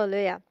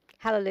 Hallelujah.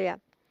 Hallelujah.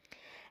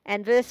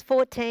 And verse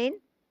 14,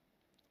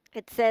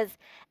 it says,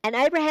 and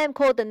Abraham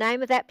called the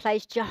name of that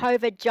place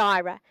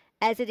Jehovah-Jireh,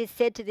 as it is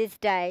said to this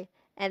day.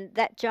 And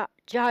that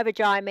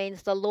Jehovah-Jireh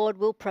means the Lord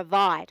will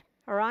provide.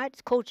 All right?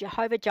 It's called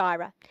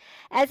Jehovah-Jireh.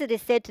 As it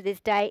is said to this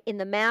day, in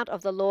the mount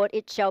of the Lord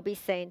it shall be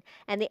seen.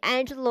 And the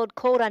angel of the Lord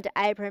called unto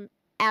Abraham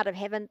out of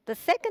heaven the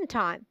second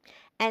time,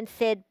 and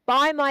said,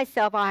 by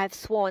myself I have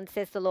sworn,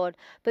 says the Lord,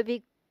 but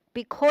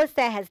because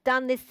thou hast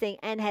done this thing,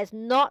 and hast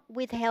not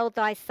withheld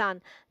thy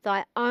son,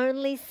 thy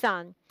only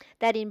son,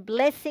 that in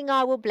blessing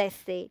I will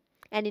bless thee,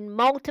 and in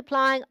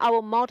multiplying I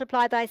will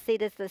multiply thy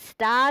seed as the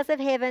stars of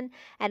heaven,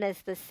 and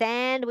as the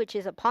sand which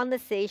is upon the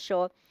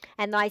seashore,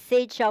 and thy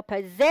seed shall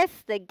possess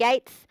the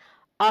gates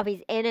of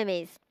his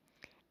enemies.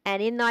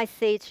 And in thy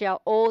seed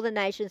shall all the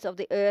nations of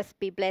the earth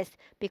be blessed,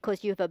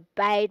 because you have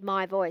obeyed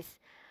my voice.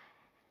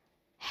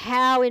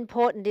 How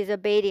important is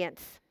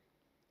obedience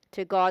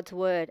to God's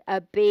word?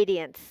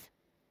 Obedience.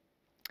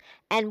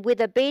 And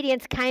with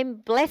obedience came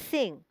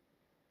blessing.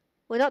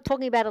 We're not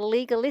talking about a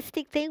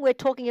legalistic thing. We're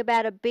talking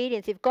about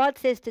obedience. If God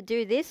says to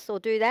do this or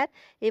do that,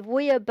 if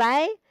we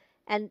obey,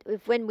 And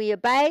when we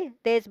obey,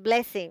 there's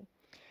blessing.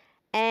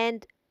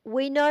 And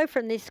we know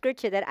from this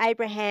scripture that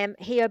Abraham,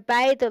 he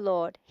obeyed the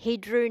Lord. He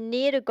drew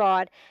near to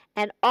God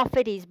and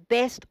offered his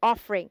best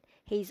offering,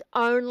 his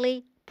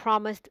only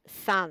promised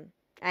son.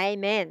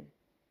 Amen.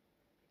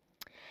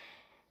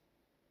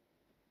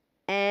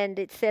 And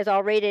it says,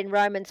 I'll read in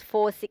Romans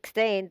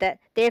 4:16, that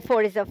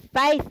therefore it is of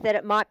faith that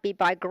it might be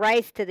by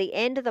grace to the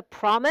end of the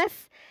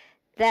promise,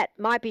 that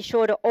might be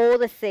sure to all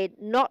the seed,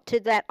 not to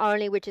that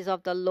only which is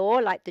of the law,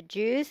 like the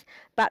Jews,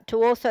 but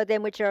to also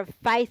them which are of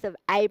faith of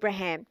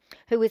Abraham,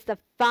 who is the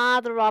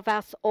father of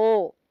us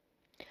all.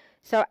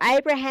 So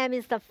Abraham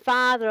is the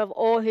father of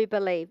all who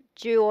believe,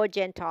 Jew or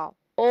Gentile.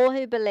 All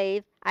who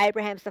believe,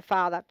 Abraham's the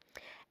father.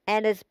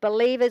 And as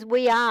believers,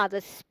 we are the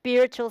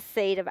spiritual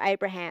seed of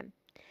Abraham.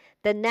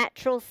 The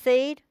natural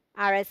seed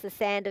are as the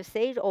sand of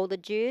seed, all the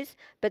Jews,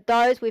 but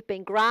those we've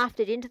been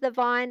grafted into the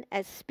vine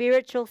as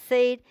spiritual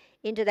seed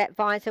into that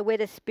vine. So we're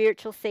the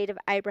spiritual seed of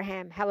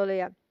Abraham.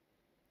 Hallelujah.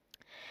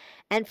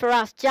 And for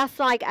us, just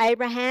like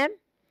Abraham,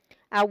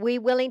 are we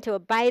willing to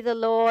obey the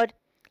Lord,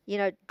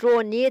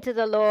 draw near to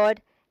the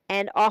Lord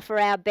and offer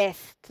our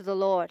best to the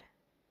Lord?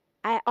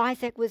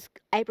 Isaac was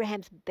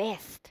Abraham's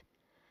best.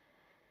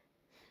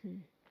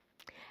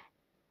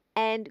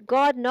 And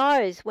God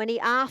knows when he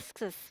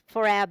asks us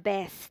for our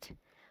best,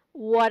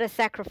 what a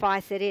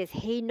sacrifice it is.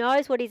 He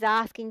knows what he's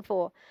asking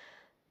for.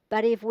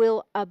 But if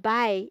we'll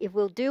obey, if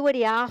we'll do what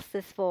he asks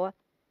us for,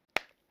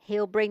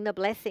 he'll bring the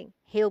blessing.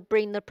 He'll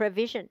bring the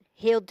provision.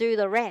 He'll do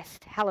the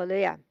rest.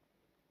 Hallelujah.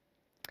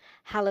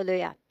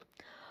 Hallelujah.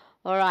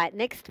 All right,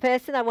 next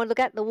person, I want to look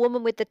at the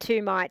woman with the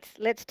 2 mites.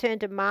 Let's turn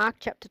to Mark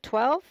chapter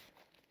 12.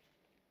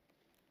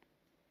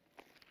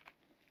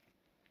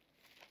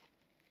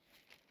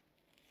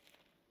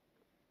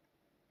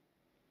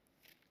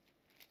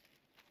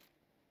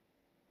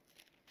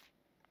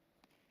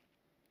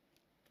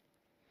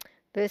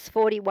 Verse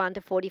 41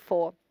 to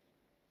 44.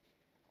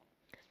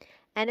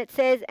 And it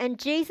says, and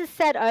Jesus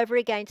sat over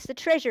against the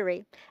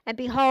treasury, and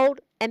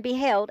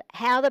beheld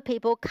how the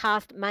people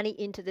cast money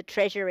into the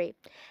treasury,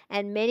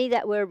 and many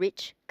that were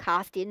rich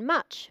cast in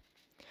much.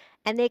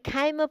 And there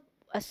came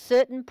a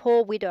certain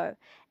poor widow,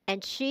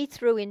 and she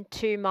threw in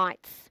 2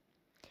 mites,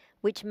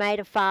 which made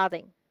a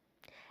farthing.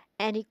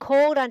 And he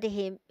called unto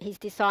him his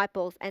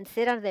disciples, and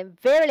said unto them,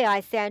 verily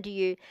I say unto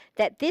you,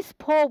 that this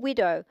poor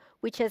widow,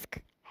 which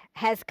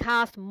has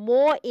cast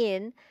more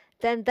in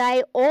than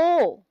they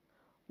all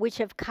which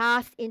have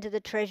cast into the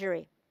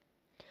treasury.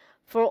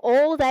 For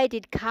all they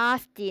did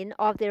cast in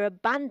of their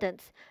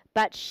abundance,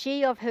 but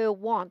she of her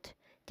want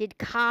did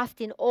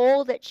cast in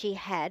all that she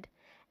had,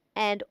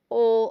 and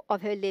all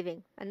of her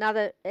living.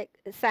 Another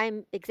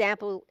same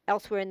example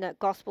elsewhere in the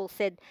gospel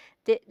said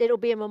that it'll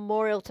be a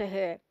memorial to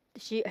her.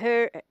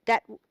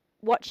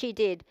 What she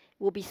did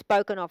will be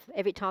spoken of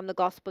every time the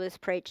gospel is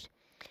preached.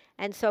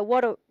 And so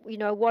what a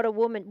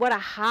woman, what a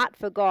heart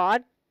for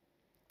God.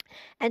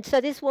 And so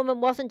this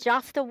woman wasn't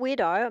just a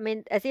widow. I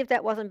mean, as if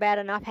that wasn't bad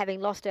enough, having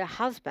lost her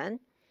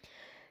husband.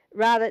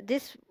 Rather,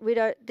 this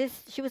widow,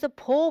 she was a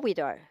poor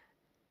widow.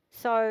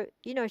 So,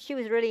 she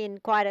was really in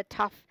quite a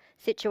tough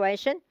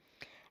situation.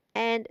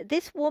 And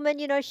this woman,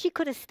 she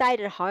could have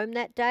stayed at home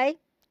that day.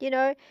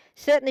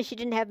 Certainly she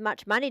didn't have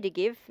much money to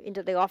give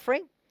into the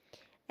offering.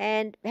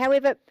 And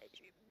however,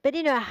 but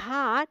in her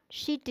heart,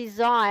 she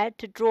desired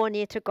to draw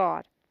near to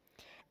God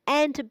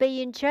and to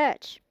be in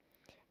church.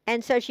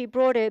 And so she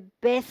brought her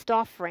best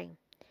offering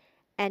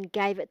and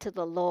gave it to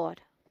the Lord,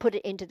 put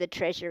it into the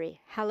treasury.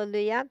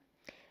 Hallelujah.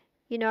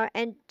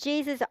 And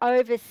Jesus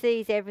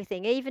oversees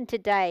everything, even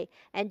today.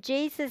 And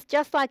Jesus,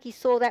 just like he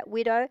saw that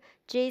widow,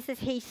 Jesus,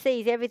 he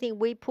sees everything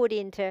we put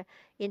into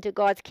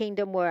God's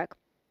kingdom work.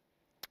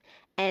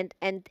 And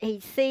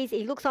he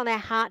looks on our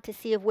heart to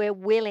see if we're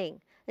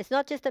willing. It's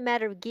not just a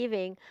matter of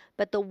giving,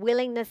 but the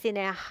willingness in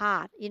our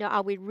heart.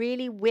 Are we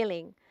really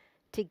willing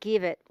to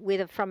give it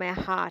from our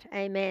heart?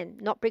 Amen.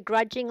 Not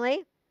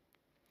begrudgingly,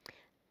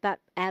 but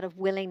out of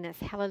willingness.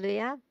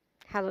 Hallelujah.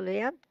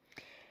 Hallelujah.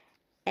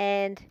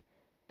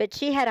 But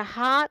she had a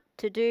heart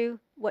to do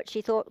what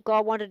she thought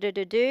God wanted her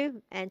to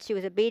do, and she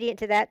was obedient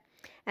to that.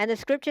 And the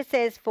scripture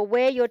says, for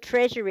where your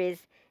treasure is,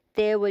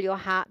 there will your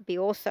heart be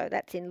also.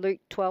 That's in Luke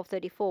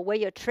 12:34. Where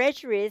your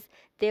treasure is,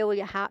 there will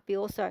your heart be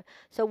also.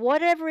 So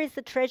whatever is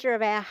the treasure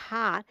of our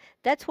heart,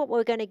 that's what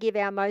we're going to give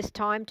our most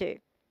time to.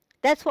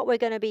 That's what we're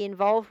going to be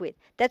involved with.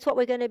 That's what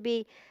we're going to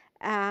be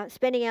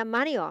spending our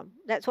money on.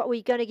 That's what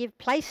we're going to give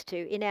place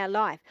to in our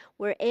life.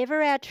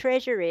 Wherever our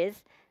treasure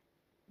is,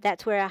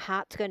 that's where our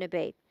heart's going to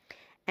be.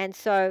 And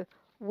so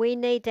we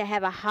need to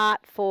have a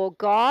heart for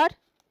God.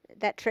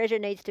 That treasure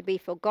needs to be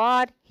for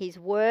God, his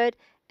word,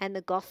 and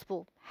the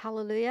gospel.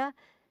 Hallelujah.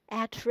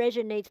 Our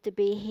treasure needs to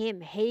be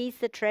him. He's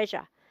the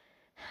treasure.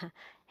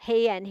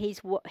 He and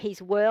his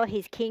world,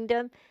 his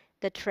kingdom,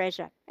 the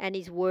treasure, and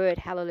his word.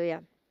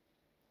 Hallelujah.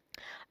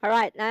 All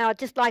right, now I'd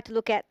just like to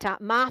look at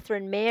Martha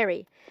and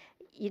Mary.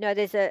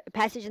 There's a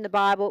passage in the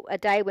Bible, a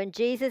day when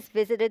Jesus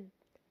visited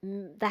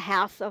the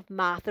house of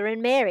Martha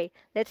and Mary.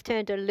 Let's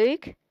turn to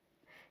Luke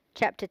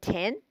chapter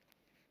 10.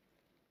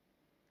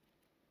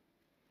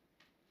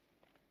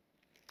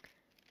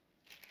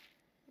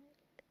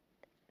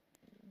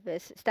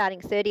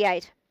 starting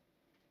 38.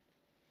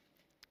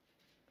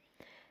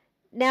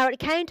 Now it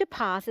came to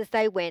pass as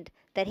they went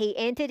that he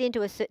entered into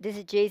this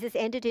is Jesus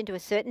entered into a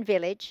certain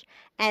village,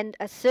 and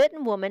a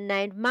certain woman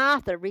named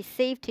Martha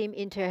received him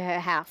into her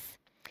house.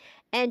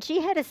 And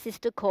she had a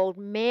sister called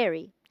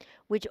Mary,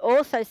 which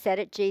also sat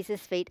at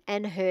Jesus' feet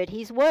and heard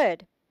his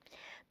word.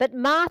 But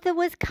Martha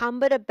was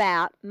cumbered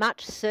about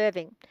much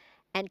serving,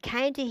 and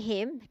came to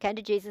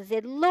Jesus, and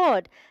said,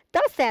 Lord,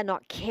 dost thou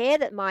not care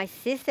that my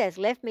sister has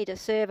left me to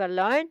serve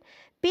alone?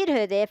 Bid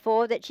her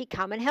therefore that she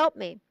come and help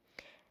me.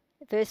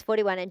 Verse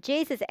 41, and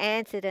Jesus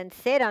answered and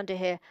said unto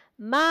her,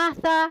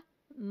 Martha,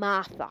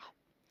 Martha,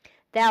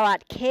 thou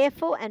art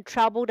careful and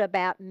troubled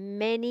about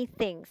many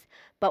things,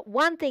 but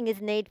one thing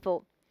is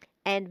needful,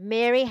 and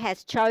Mary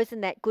has chosen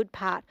that good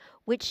part,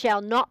 which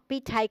shall not be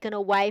taken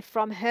away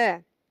from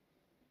her.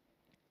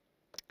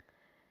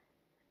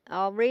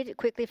 I'll read it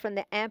quickly from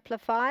the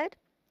Amplified.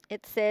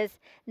 It says,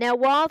 now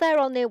while they were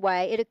on their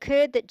way, it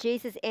occurred that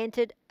Jesus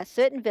entered a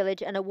certain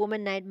village, and a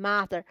woman named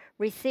Martha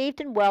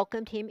received and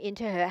welcomed him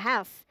into her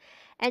house.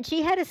 And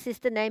she had a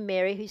sister named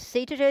Mary, who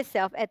seated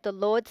herself at the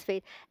Lord's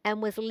feet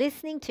and was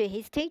listening to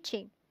his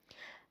teaching.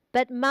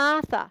 But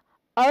Martha,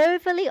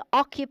 overly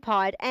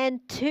occupied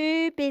and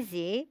too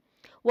busy,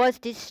 was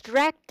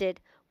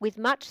distracted with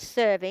much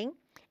serving,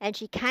 and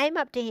she came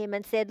up to him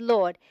and said,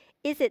 Lord,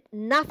 is it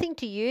nothing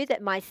to you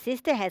that my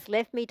sister has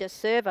left me to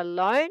serve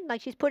alone?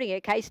 Like she's putting her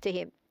case to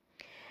him.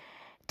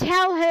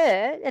 Tell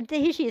her, and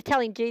here she is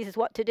telling Jesus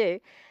what to do,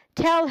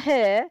 tell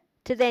her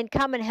to then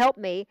come and help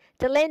me,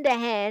 to lend a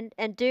hand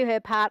and do her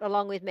part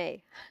along with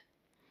me.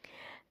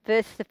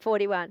 Verse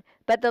 41,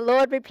 but the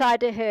Lord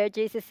replied to her,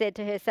 Jesus said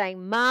to her,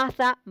 saying,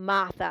 Martha,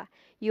 Martha,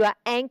 you are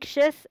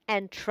anxious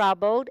and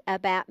troubled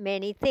about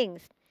many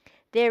things.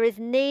 There is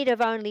need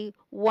of only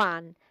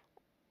one,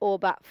 or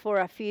but for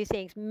a few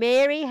things.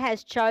 Mary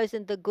has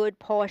chosen the good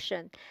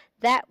portion,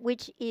 that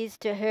which is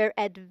to her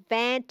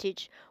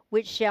advantage,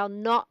 which shall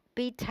not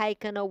be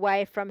taken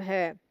away from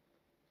her.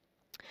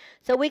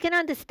 So we can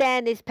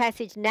understand this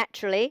passage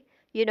naturally.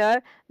 You know,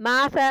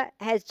 Martha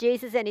has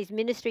Jesus and his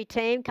ministry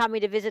team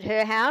coming to visit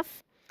her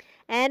house.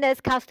 And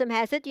as custom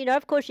has it, you know,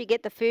 of course you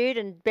get the food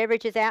and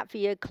beverages out for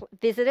your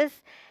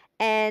visitors.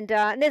 And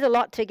there's a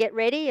lot to get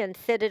ready and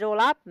set it all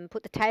up and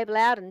put the table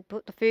out and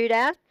put the food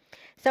out.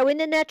 So in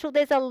the natural,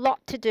 there's a lot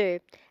to do.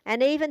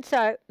 And even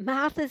so,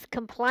 Martha's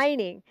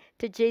complaining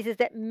to Jesus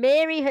that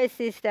Mary, her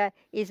sister,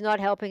 is not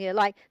helping her.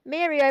 Like,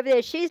 Mary over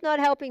there, she's not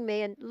helping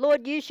me. And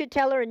Lord, you should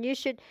tell her, and you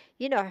should,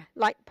 you know,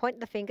 like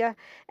point the finger.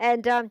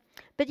 And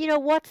but you know,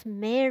 what's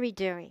Mary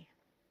doing?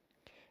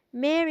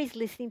 Mary's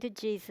listening to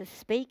Jesus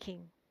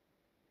speaking.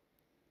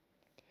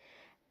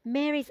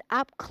 Mary's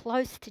up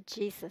close to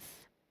Jesus.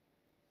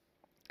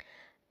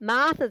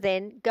 Martha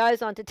then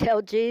goes on to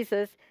tell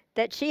Jesus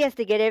that she has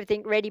to get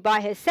everything ready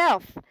by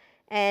herself,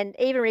 and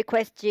even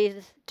request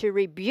Jesus to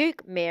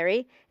rebuke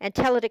Mary and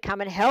tell her to come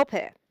and help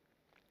her.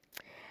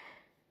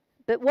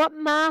 But what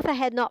Martha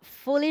had not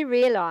fully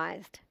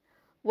realized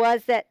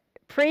was that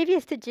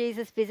previous to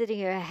Jesus visiting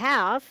her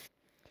house,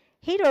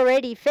 he'd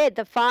already fed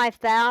the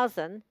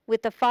 5,000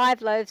 with the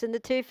 5 loaves and the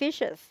 2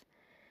 fishes.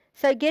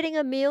 So getting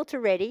a meal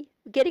ready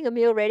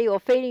or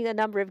feeding a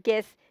number of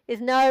guests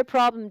is no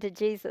problem to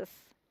Jesus.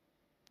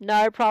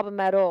 No problem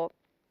at all.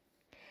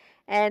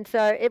 And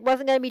so it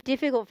wasn't going to be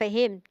difficult for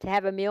him to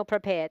have a meal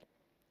prepared.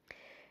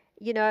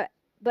 You know,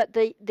 but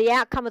the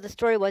outcome of the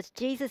story was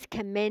Jesus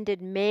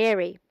commended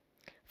Mary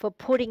for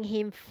putting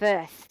him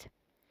first,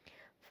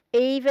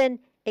 even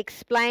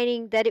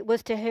explaining that it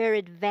was to her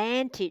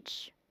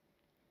advantage,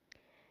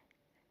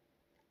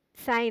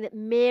 saying that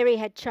Mary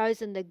had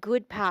chosen the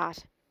good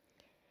part.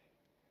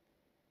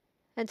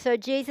 And so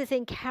Jesus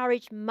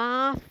encouraged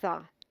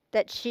Martha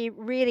that she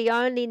really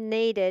only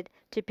needed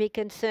to be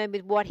concerned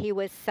with what he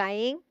was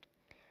saying,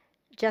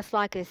 just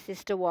like her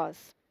sister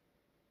was.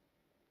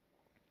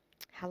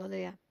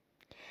 Hallelujah.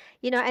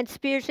 You know, and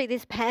spiritually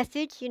this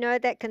passage, you know,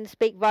 that can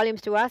speak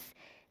volumes to us.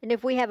 And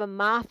if we have a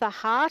Martha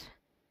heart,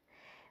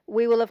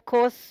 we will, of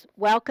course,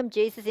 welcome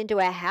Jesus into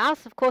our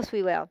house. Of course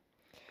we will.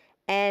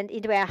 And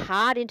into our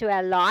heart, into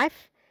our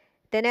life.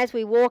 Then as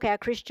we walk our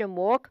Christian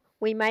walk,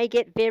 we may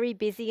get very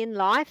busy in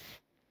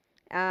life,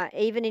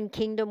 even in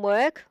kingdom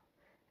work,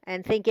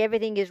 and think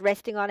everything is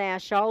resting on our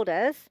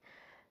shoulders.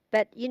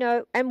 But, you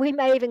know, and we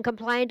may even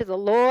complain to the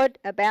Lord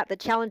about the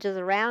challenges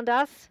around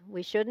us.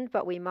 We shouldn't,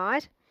 but we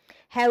might.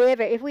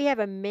 However, if we have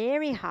a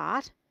Mary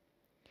heart,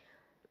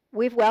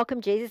 we've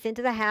welcomed Jesus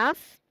into the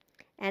house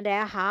and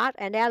our heart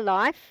and our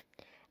life.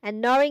 And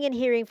knowing and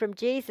hearing from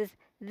Jesus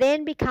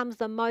then becomes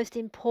the most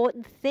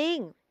important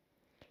thing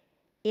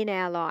in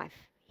our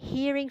life.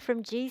 Hearing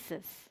from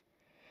Jesus.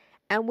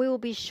 And we will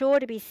be sure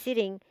to be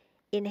sitting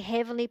in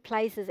heavenly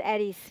places at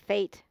his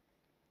feet.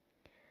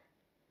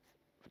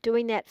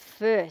 Doing that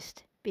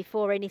first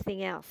before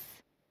anything else.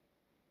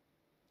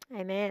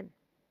 Amen.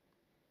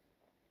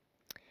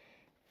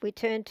 We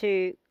turn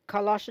to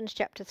Colossians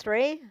chapter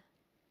 3.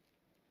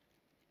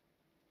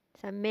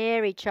 So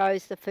Mary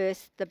chose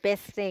the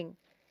best thing.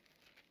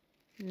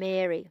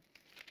 Mary.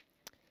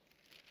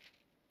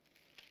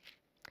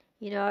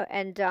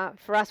 And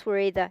for us, we're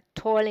either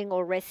toiling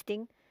or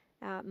resting.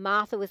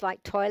 Martha was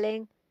like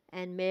toiling,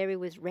 and Mary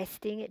was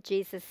resting at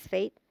Jesus'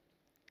 feet.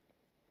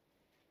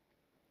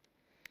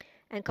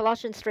 And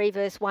Colossians 3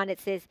 verse 1, it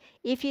says,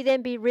 "If you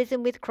then be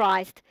risen with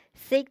Christ,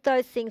 seek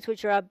those things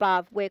which are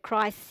above, where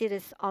Christ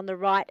sitteth on the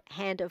right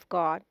hand of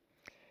God,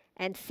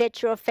 and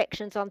set your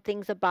affections on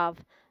things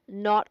above,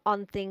 not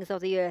on things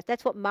of the earth."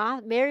 That's what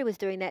Mary was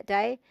doing that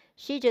day.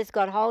 She just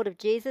got hold of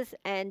Jesus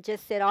and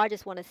just said, I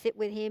just want to sit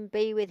with him,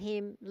 be with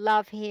him,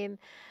 love him,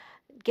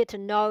 get to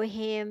know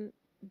him,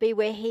 be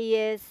where he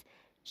is.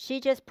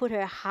 She just put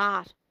her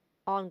heart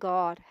on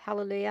God.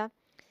 Hallelujah.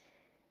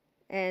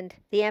 And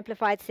the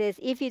Amplified says,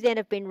 "If you then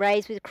have been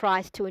raised with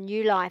Christ to a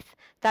new life,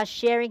 thus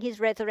sharing his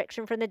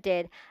resurrection from the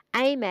dead,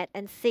 aim at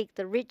and seek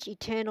the rich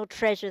eternal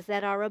treasures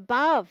that are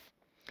above,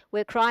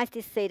 where Christ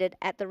is seated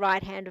at the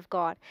right hand of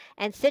God,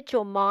 and set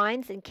your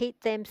minds and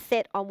keep them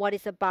set on what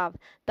is above,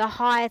 the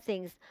higher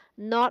things,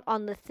 not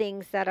on the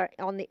things that are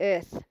on the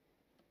earth."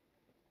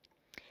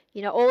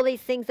 All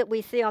these things that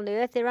we see on the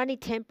earth, they're only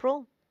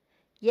temporal.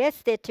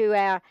 Yes, they're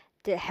to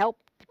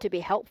be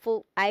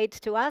helpful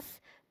aids to us,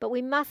 but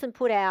we mustn't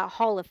put our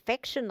whole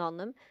affection on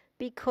them,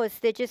 because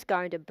they're just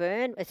going to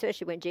burn,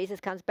 especially when Jesus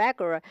comes back,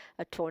 or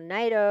a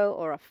tornado,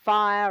 or a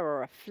fire,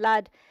 or a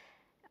flood,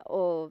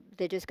 or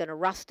they're just going to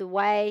rust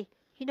away.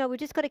 We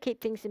just got to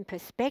keep things in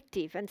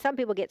perspective. And some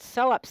people get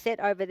so upset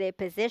over their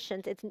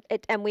possessions.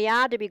 And we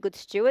are to be good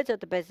stewards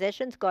of the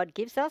possessions God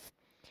gives us,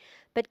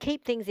 but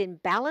keep things in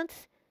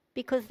balance,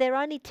 because they're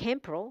only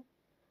temporal.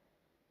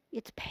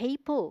 It's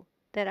people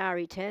that are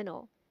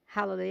eternal.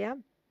 Hallelujah.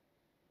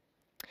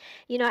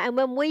 And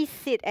when we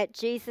sit at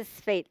Jesus'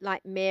 feet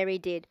like Mary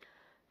did,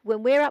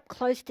 when we're up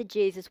close to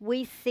Jesus,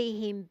 we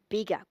see him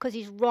bigger because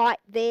he's right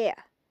there.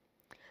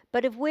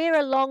 But if we're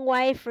a long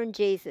way from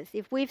Jesus,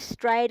 if we've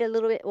strayed a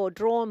little bit or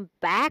drawn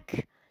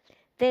back,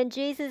 then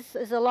Jesus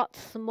is a lot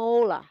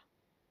smaller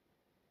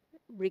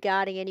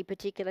regarding any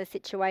particular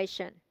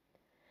situation.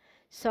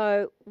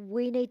 So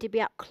we need to be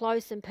up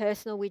close and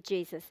personal with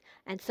Jesus.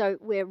 And so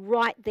we're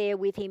right there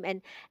with him.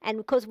 And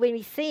because when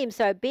we see him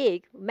so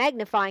big,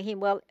 magnifying him,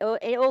 well,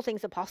 all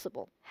things are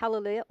possible.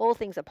 Hallelujah. All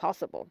things are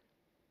possible.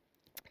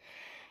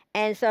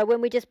 And so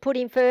when we just put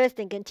him first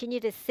and continue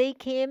to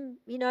seek him,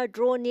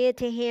 draw near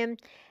to him,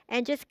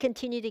 and just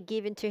continue to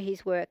give into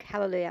his work.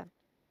 Hallelujah.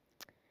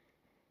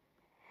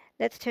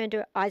 Let's turn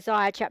to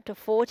Isaiah chapter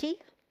 40.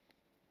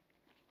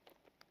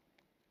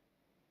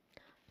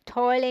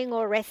 Toiling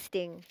or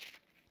resting.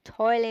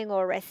 Toiling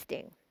or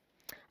resting.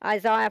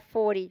 Isaiah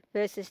 40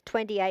 verses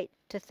 28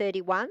 to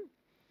 31.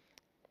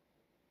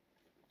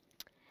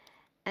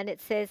 And it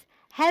says,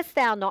 "Hast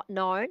thou not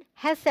known,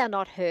 hast thou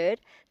not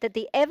heard, that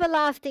the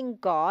everlasting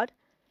God,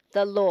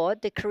 the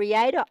Lord, the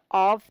creator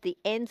of the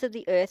ends of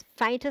the earth,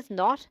 fainteth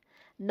not,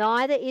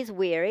 neither is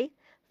weary?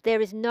 There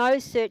is no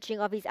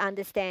searching of his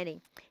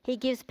understanding. He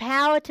gives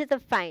power to the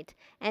faint,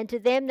 and to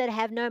them that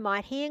have no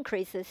might he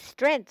increases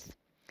strength.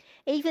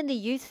 Even the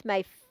youths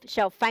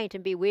shall faint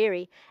and be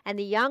weary, and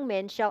the young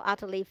men shall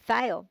utterly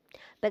fail.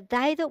 But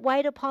they that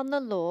wait upon the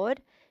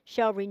Lord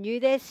shall renew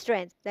their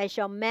strength. They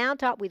shall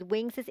mount up with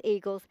wings as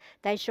eagles.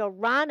 They shall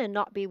run and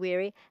not be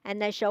weary, and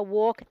they shall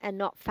walk and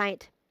not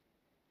faint."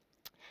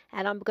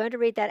 And I'm going to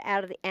read that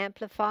out of the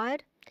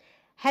Amplified.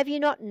 "Have you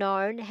not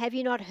known, have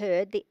you not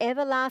heard, the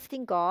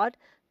everlasting God,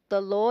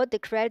 the Lord, the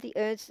creator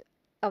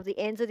of the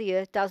ends of the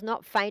earth, does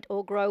not faint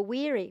or grow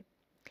weary?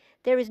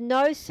 There is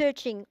no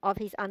searching of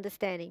his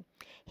understanding.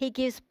 He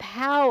gives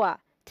power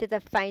to the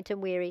faint and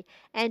weary,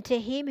 and to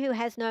him who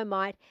has no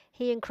might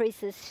he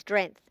increases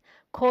strength,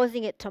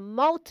 causing it to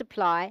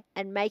multiply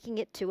and making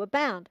it to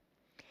abound.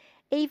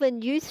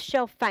 Even youth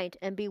shall faint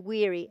and be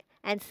weary,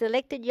 and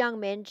selected young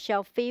men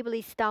shall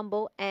feebly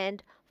stumble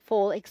and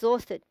fall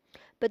exhausted.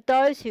 But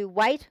those who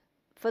wait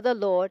for the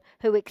Lord,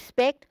 who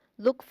expect,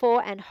 look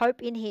for, and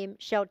hope in him,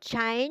 shall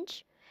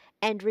change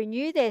and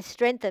renew their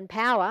strength and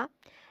power,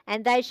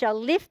 and they shall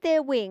lift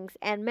their wings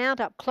and mount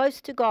up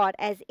close to God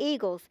as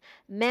eagles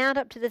mount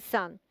up to the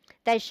sun.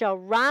 They shall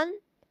run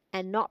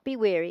and not be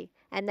weary,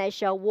 and they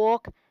shall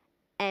walk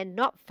and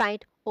not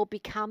faint or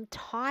become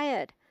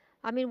tired."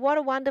 I mean, what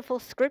a wonderful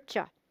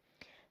scripture.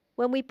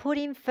 When we put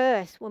him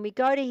first, when we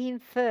go to him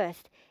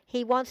first,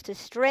 he wants to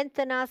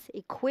strengthen us,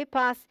 equip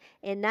us,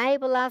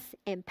 enable us,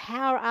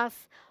 empower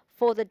us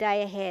for the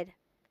day ahead.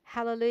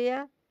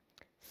 Hallelujah.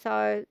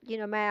 So,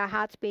 may our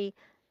hearts be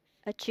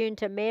attuned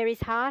to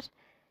Mary's heart,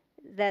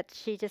 that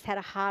she just had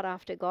a heart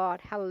after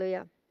God.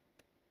 Hallelujah.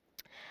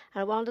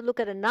 And I wanted to look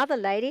at another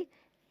lady,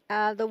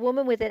 the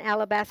woman with an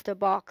alabaster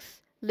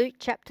box. Luke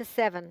chapter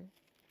 7.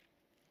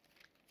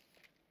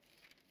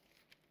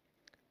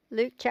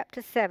 Luke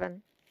chapter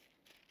 7.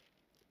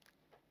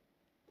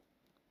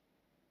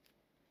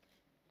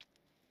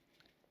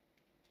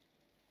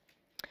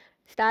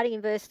 Starting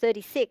in verse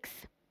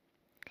 36.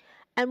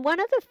 "And one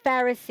of the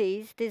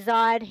Pharisees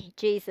desired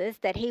Jesus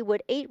that he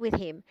would eat with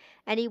him,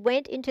 and he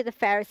went into the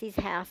Pharisee's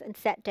house and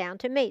sat down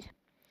to meat.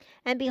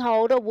 And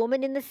behold, a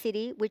woman in the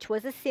city, which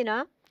was a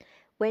sinner,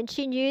 when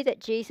she knew that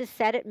Jesus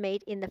sat at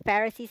meat in the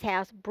Pharisee's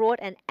house, brought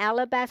an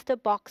alabaster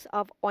box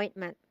of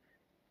ointment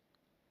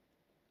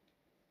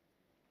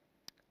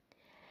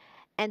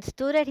and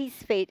stood at his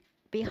feet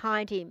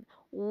behind him,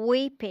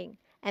 weeping,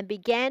 and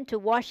began to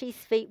wash his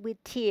feet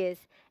with tears,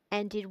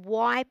 and did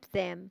wipe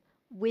them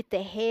with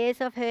the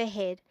hairs of her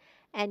head,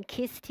 and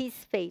kissed his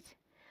feet,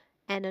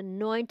 and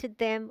anointed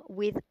them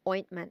with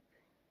ointment.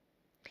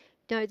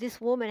 No, this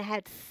woman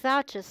had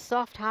such a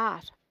soft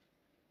heart.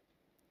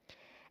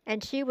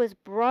 And she was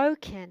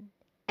broken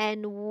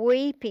and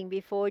weeping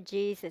before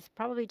Jesus.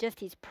 Probably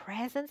just his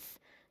presence,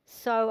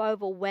 so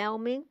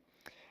overwhelming.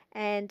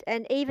 And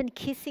even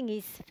kissing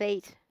his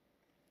feet.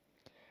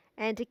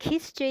 And to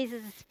kiss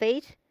Jesus'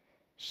 feet,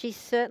 she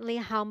certainly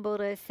humbled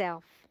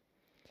herself.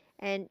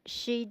 And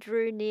she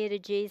drew near to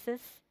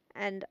Jesus.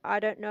 And I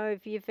don't know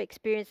if you've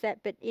experienced that,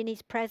 but in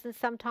his presence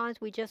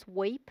sometimes we just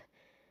weep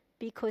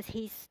because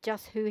he's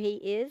just who he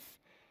is.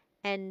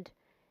 And,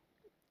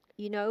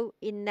 you know,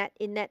 in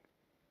that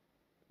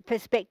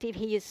perspective,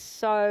 he is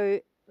so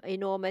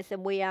enormous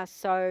and we are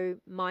so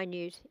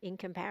minute in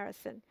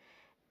comparison.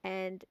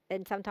 And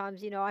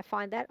sometimes, you know, I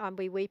find that I'll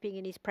be weeping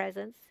in his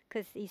presence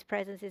because his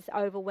presence is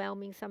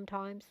overwhelming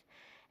sometimes.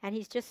 And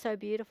he's just so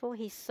beautiful.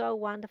 He's so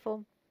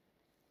wonderful.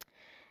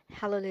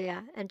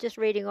 Hallelujah. And just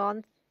reading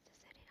on,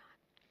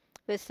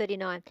 verse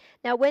 39.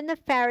 Now when the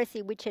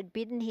Pharisee which had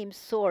bidden him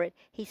saw it,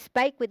 he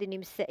spoke within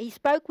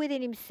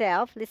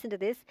himself, listen to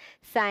this,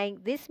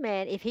 saying, this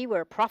man, if he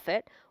were a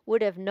prophet,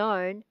 would have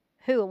known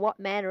who and what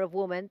manner of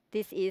woman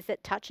this is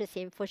that touches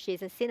him, for she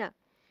is a sinner.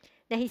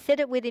 Now he said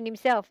it within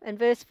himself. And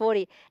verse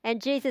 40,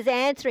 and Jesus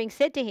answering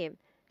said to him,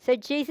 so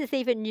Jesus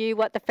even knew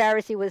what the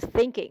Pharisee was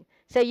thinking.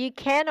 So you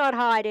cannot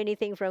hide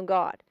anything from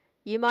God.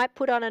 You might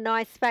put on a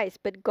nice face,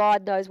 but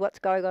God knows what's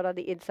going on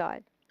the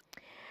inside.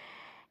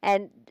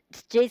 And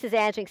Jesus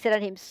answering said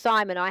unto him,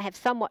 Simon, I have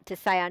somewhat to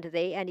say unto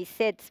thee. And he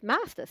said,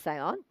 Master, say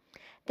on.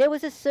 There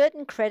was a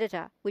certain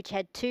creditor which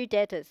had two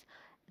debtors.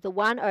 The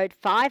one owed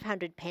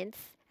 500 pence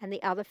and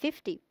the other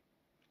 50.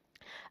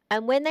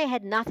 And when they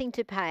had nothing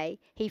to pay,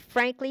 he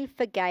frankly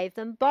forgave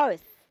them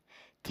both.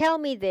 Tell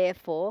me,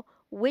 therefore,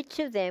 which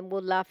of them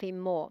will love him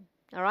more?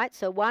 All right,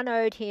 so one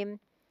owed him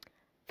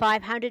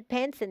 500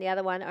 pence and the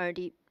other one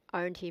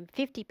owed him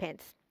 50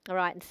 pence. All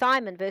right, and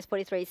Simon, verse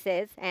 43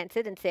 says,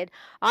 answered and said,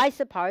 I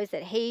suppose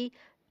that he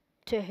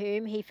to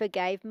whom he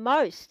forgave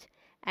most.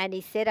 And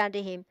he said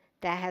unto him,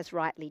 Thou hast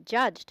rightly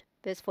judged.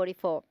 Verse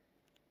 44.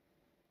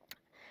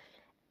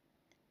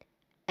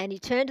 And he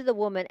turned to the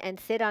woman and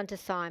said unto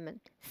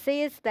Simon,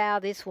 Seest thou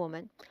this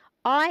woman?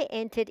 I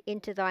entered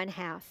into thine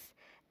house.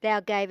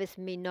 Thou gavest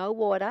me no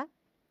water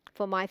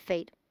for my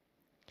feet,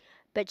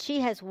 but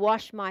she has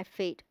washed my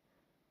feet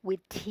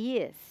with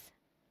tears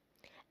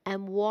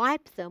and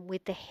wiped them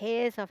with the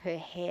hairs of her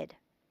head.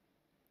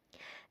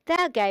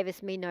 Thou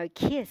gavest me no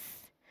kiss,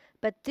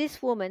 but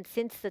this woman,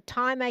 since the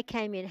time I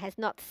came in, has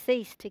not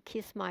ceased to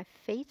kiss my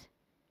feet.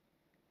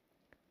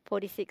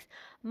 46.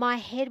 My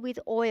head with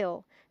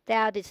oil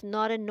thou didst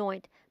not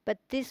anoint, but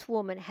this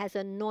woman has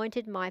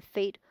anointed my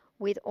feet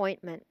with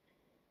ointment.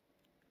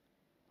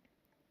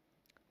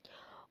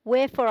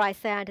 Wherefore I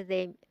say unto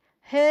thee,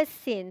 her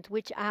sins,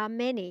 which are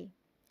many,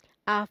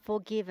 are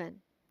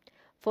forgiven,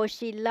 for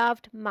she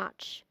loved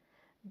much.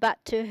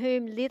 But to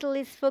whom little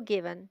is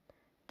forgiven,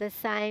 the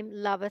same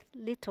loveth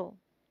little.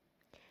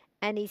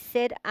 And he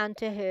said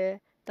unto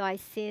her, Thy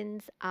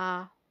sins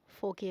are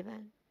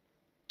forgiven.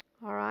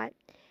 All right.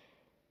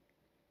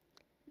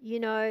 You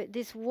know,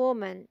 this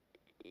woman,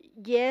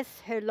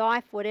 yes, her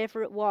life,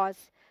 whatever it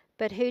was,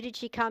 but who did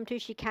she come to?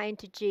 She came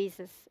to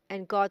Jesus,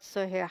 and God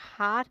saw her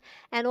heart,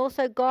 and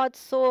also God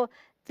saw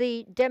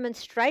the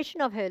demonstration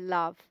of her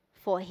love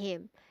for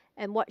him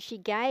and what she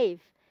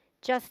gave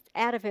just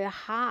out of her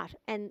heart,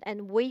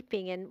 and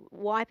weeping and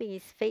wiping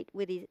his feet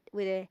with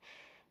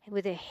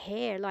her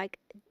hair. Like,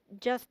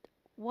 just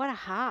what a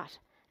heart,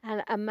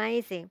 and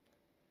amazing.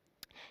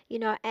 You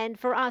know, and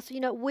for us, you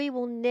know, we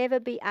will never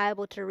be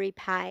able to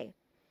repay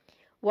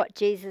what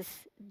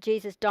Jesus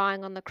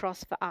dying on the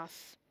cross for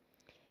us.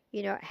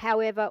 You know,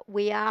 however,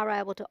 we are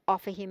able to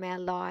offer him our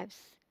lives.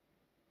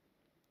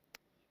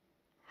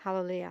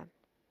 Hallelujah.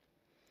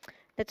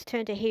 Let's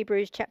turn to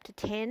Hebrews chapter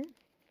 10.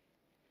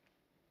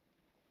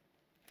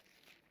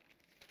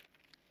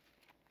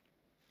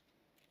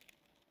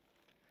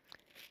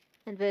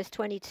 And verse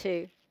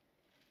 22.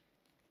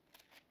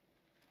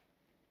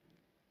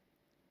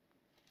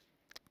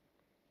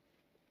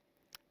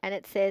 And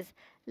it says,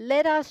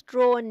 Let us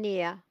draw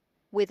near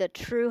with a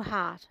true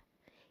heart,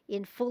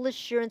 in full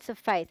assurance of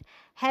faith,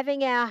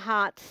 having our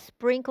hearts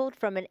sprinkled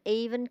from an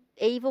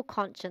evil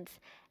conscience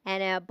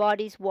and our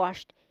bodies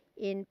washed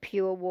in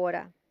pure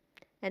water.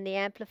 And the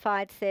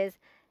Amplified says,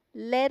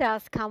 Let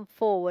us come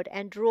forward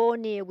and draw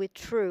near with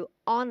true,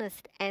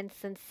 honest and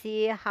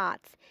sincere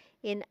hearts,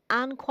 in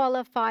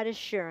unqualified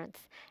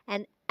assurance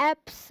and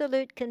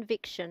absolute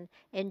conviction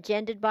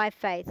engendered by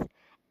faith,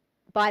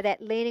 by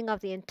that leaning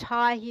of the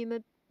entire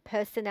human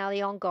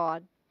personality on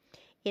God,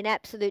 in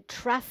absolute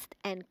trust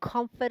and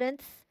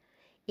confidence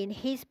in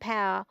his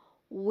power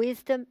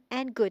wisdom,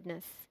 and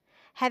goodness,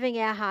 having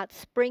our hearts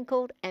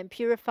sprinkled and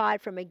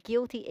purified from a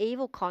guilty,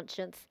 evil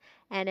conscience,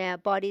 and our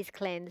bodies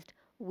cleansed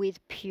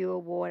with pure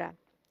water.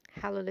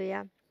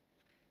 Hallelujah.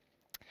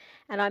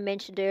 And I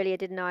mentioned earlier,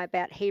 didn't I,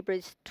 about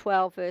Hebrews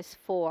 12, verse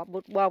 4.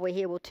 While we're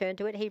here, we'll turn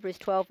to it. Hebrews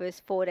 12,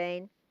 verse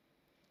 14.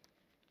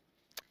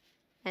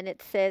 And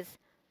it says,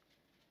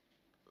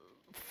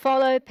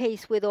 follow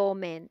peace with all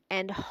men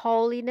and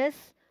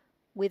holiness,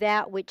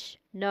 without which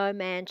no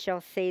man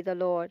shall see the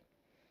Lord.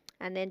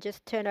 And then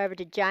just turn over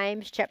to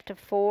James chapter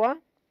 4,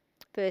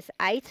 verse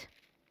 8.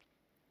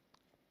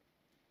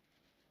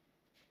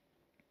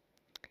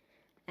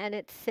 And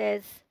it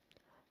says,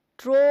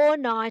 draw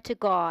nigh to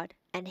God,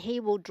 and he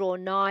will draw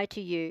nigh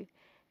to you.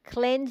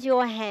 Cleanse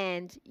your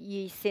hands,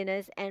 ye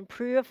sinners, and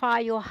purify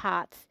your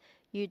hearts,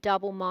 you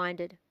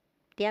double-minded.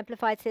 The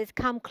Amplified says,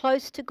 come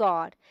close to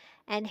God,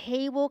 and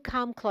he will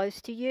come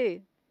close to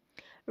you.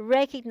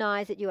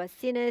 Recognize that you are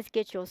sinners,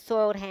 get your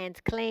soiled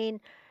hands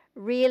clean,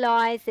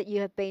 realize that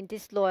you have been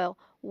disloyal,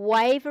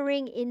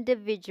 wavering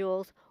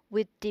individuals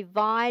with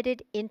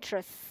divided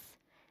interests,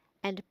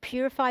 and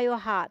purify your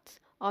hearts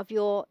of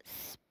your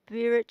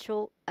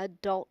spiritual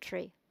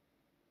adultery.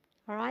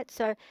 All right,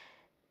 so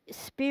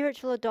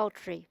spiritual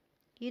adultery.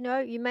 You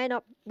know, we may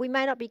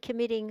not be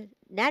committing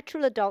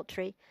natural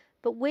adultery,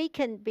 but we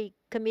can be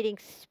committing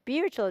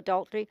spiritual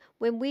adultery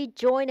when we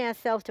join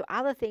ourselves to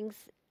other things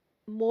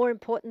more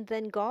important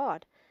than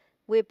God.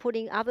 We're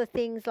putting other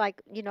things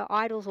like,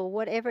 idols or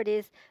whatever it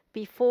is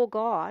before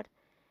God.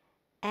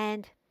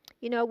 And,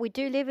 we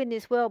do live in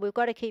this world. We've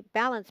got to keep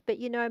balance. But,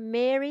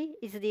 Mary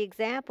is the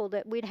example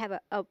that we'd have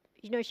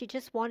she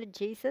just wanted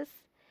Jesus.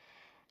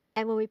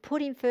 And when we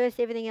put him first,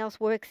 everything else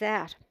works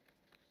out.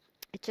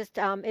 It just,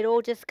 it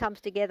all just comes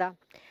together.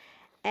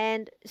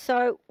 And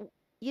so,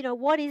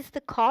 what is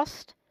the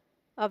cost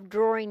of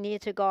drawing near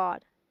to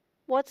God?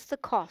 What's the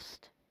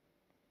cost?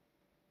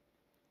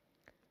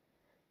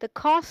 The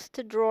cost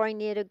to drawing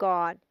near to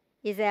God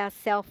is our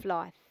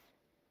self-life,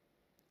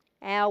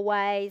 our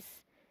ways,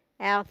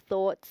 our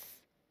thoughts,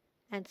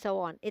 and so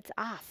on. It's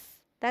us.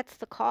 That's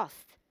the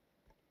cost.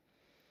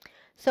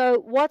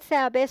 So what's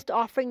our best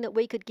offering that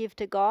we could give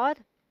to God?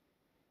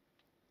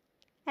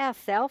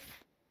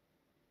 Ourself.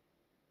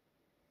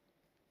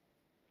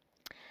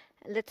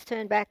 Let's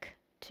turn back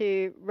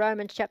to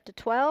Romans chapter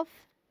 12.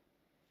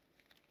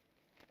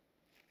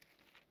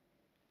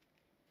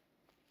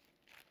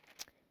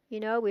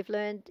 We've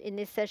learned in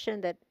this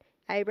session that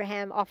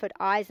Abraham offered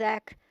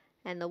Isaac,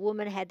 and the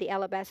woman had the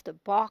alabaster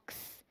box,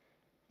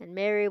 and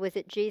Mary was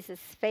at Jesus'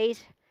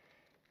 feet.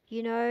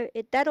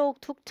 That all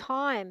took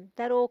time.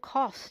 That all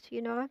cost,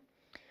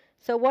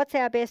 So what's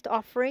our best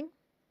offering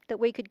that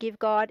we could give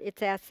God?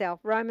 It's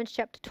ourselves. Romans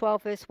chapter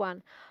 12, verse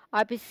 1.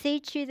 I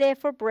beseech you,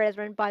 therefore,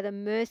 brethren, by the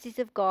mercies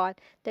of God,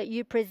 that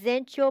you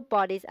present your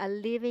bodies a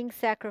living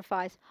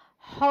sacrifice,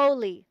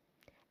 holy,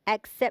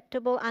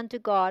 acceptable unto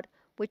God,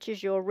 which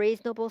is your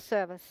reasonable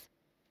service.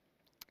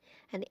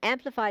 And the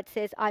Amplified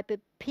says, I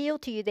appeal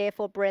to you,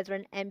 therefore,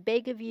 brethren, and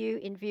beg of you,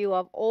 in view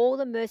of all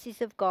the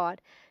mercies of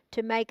God,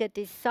 to make a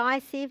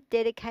decisive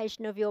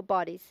dedication of your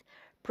bodies,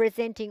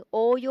 presenting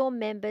all your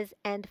members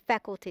and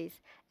faculties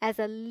as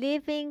a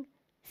living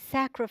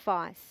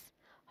sacrifice,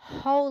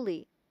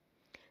 holy,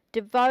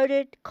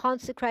 devoted,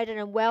 consecrated,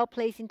 and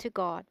well-pleasing to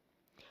God,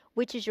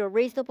 which is your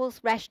reasonable,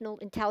 rational,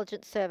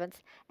 intelligent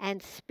servants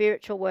and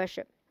spiritual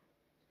worship.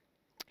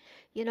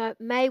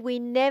 May we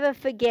never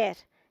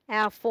forget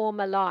our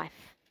former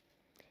life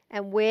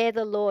and where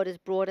the Lord has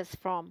brought us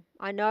from.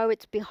 I know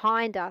it's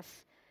behind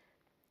us,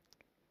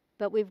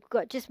 but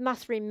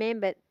must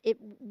remember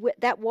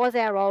that was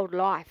our old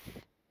life,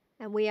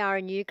 and we are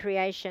a new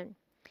creation.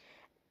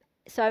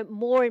 So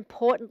more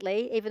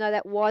importantly, even though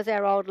that was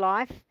our old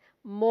life,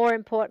 more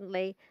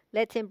importantly,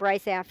 let's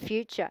embrace our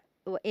future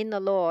in the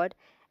Lord.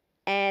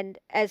 And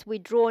as we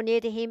draw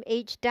near to him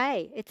each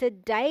day, it's a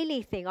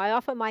daily thing. I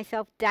offer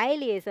myself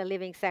daily as a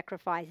living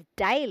sacrifice,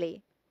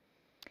 daily.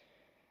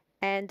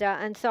 And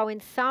so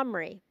in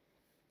summary,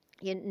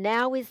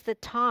 now is the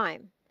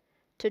time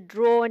to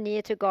draw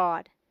near to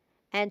God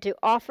and to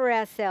offer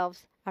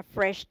ourselves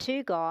afresh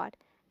to God.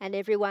 And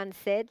everyone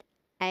said,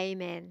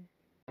 Amen.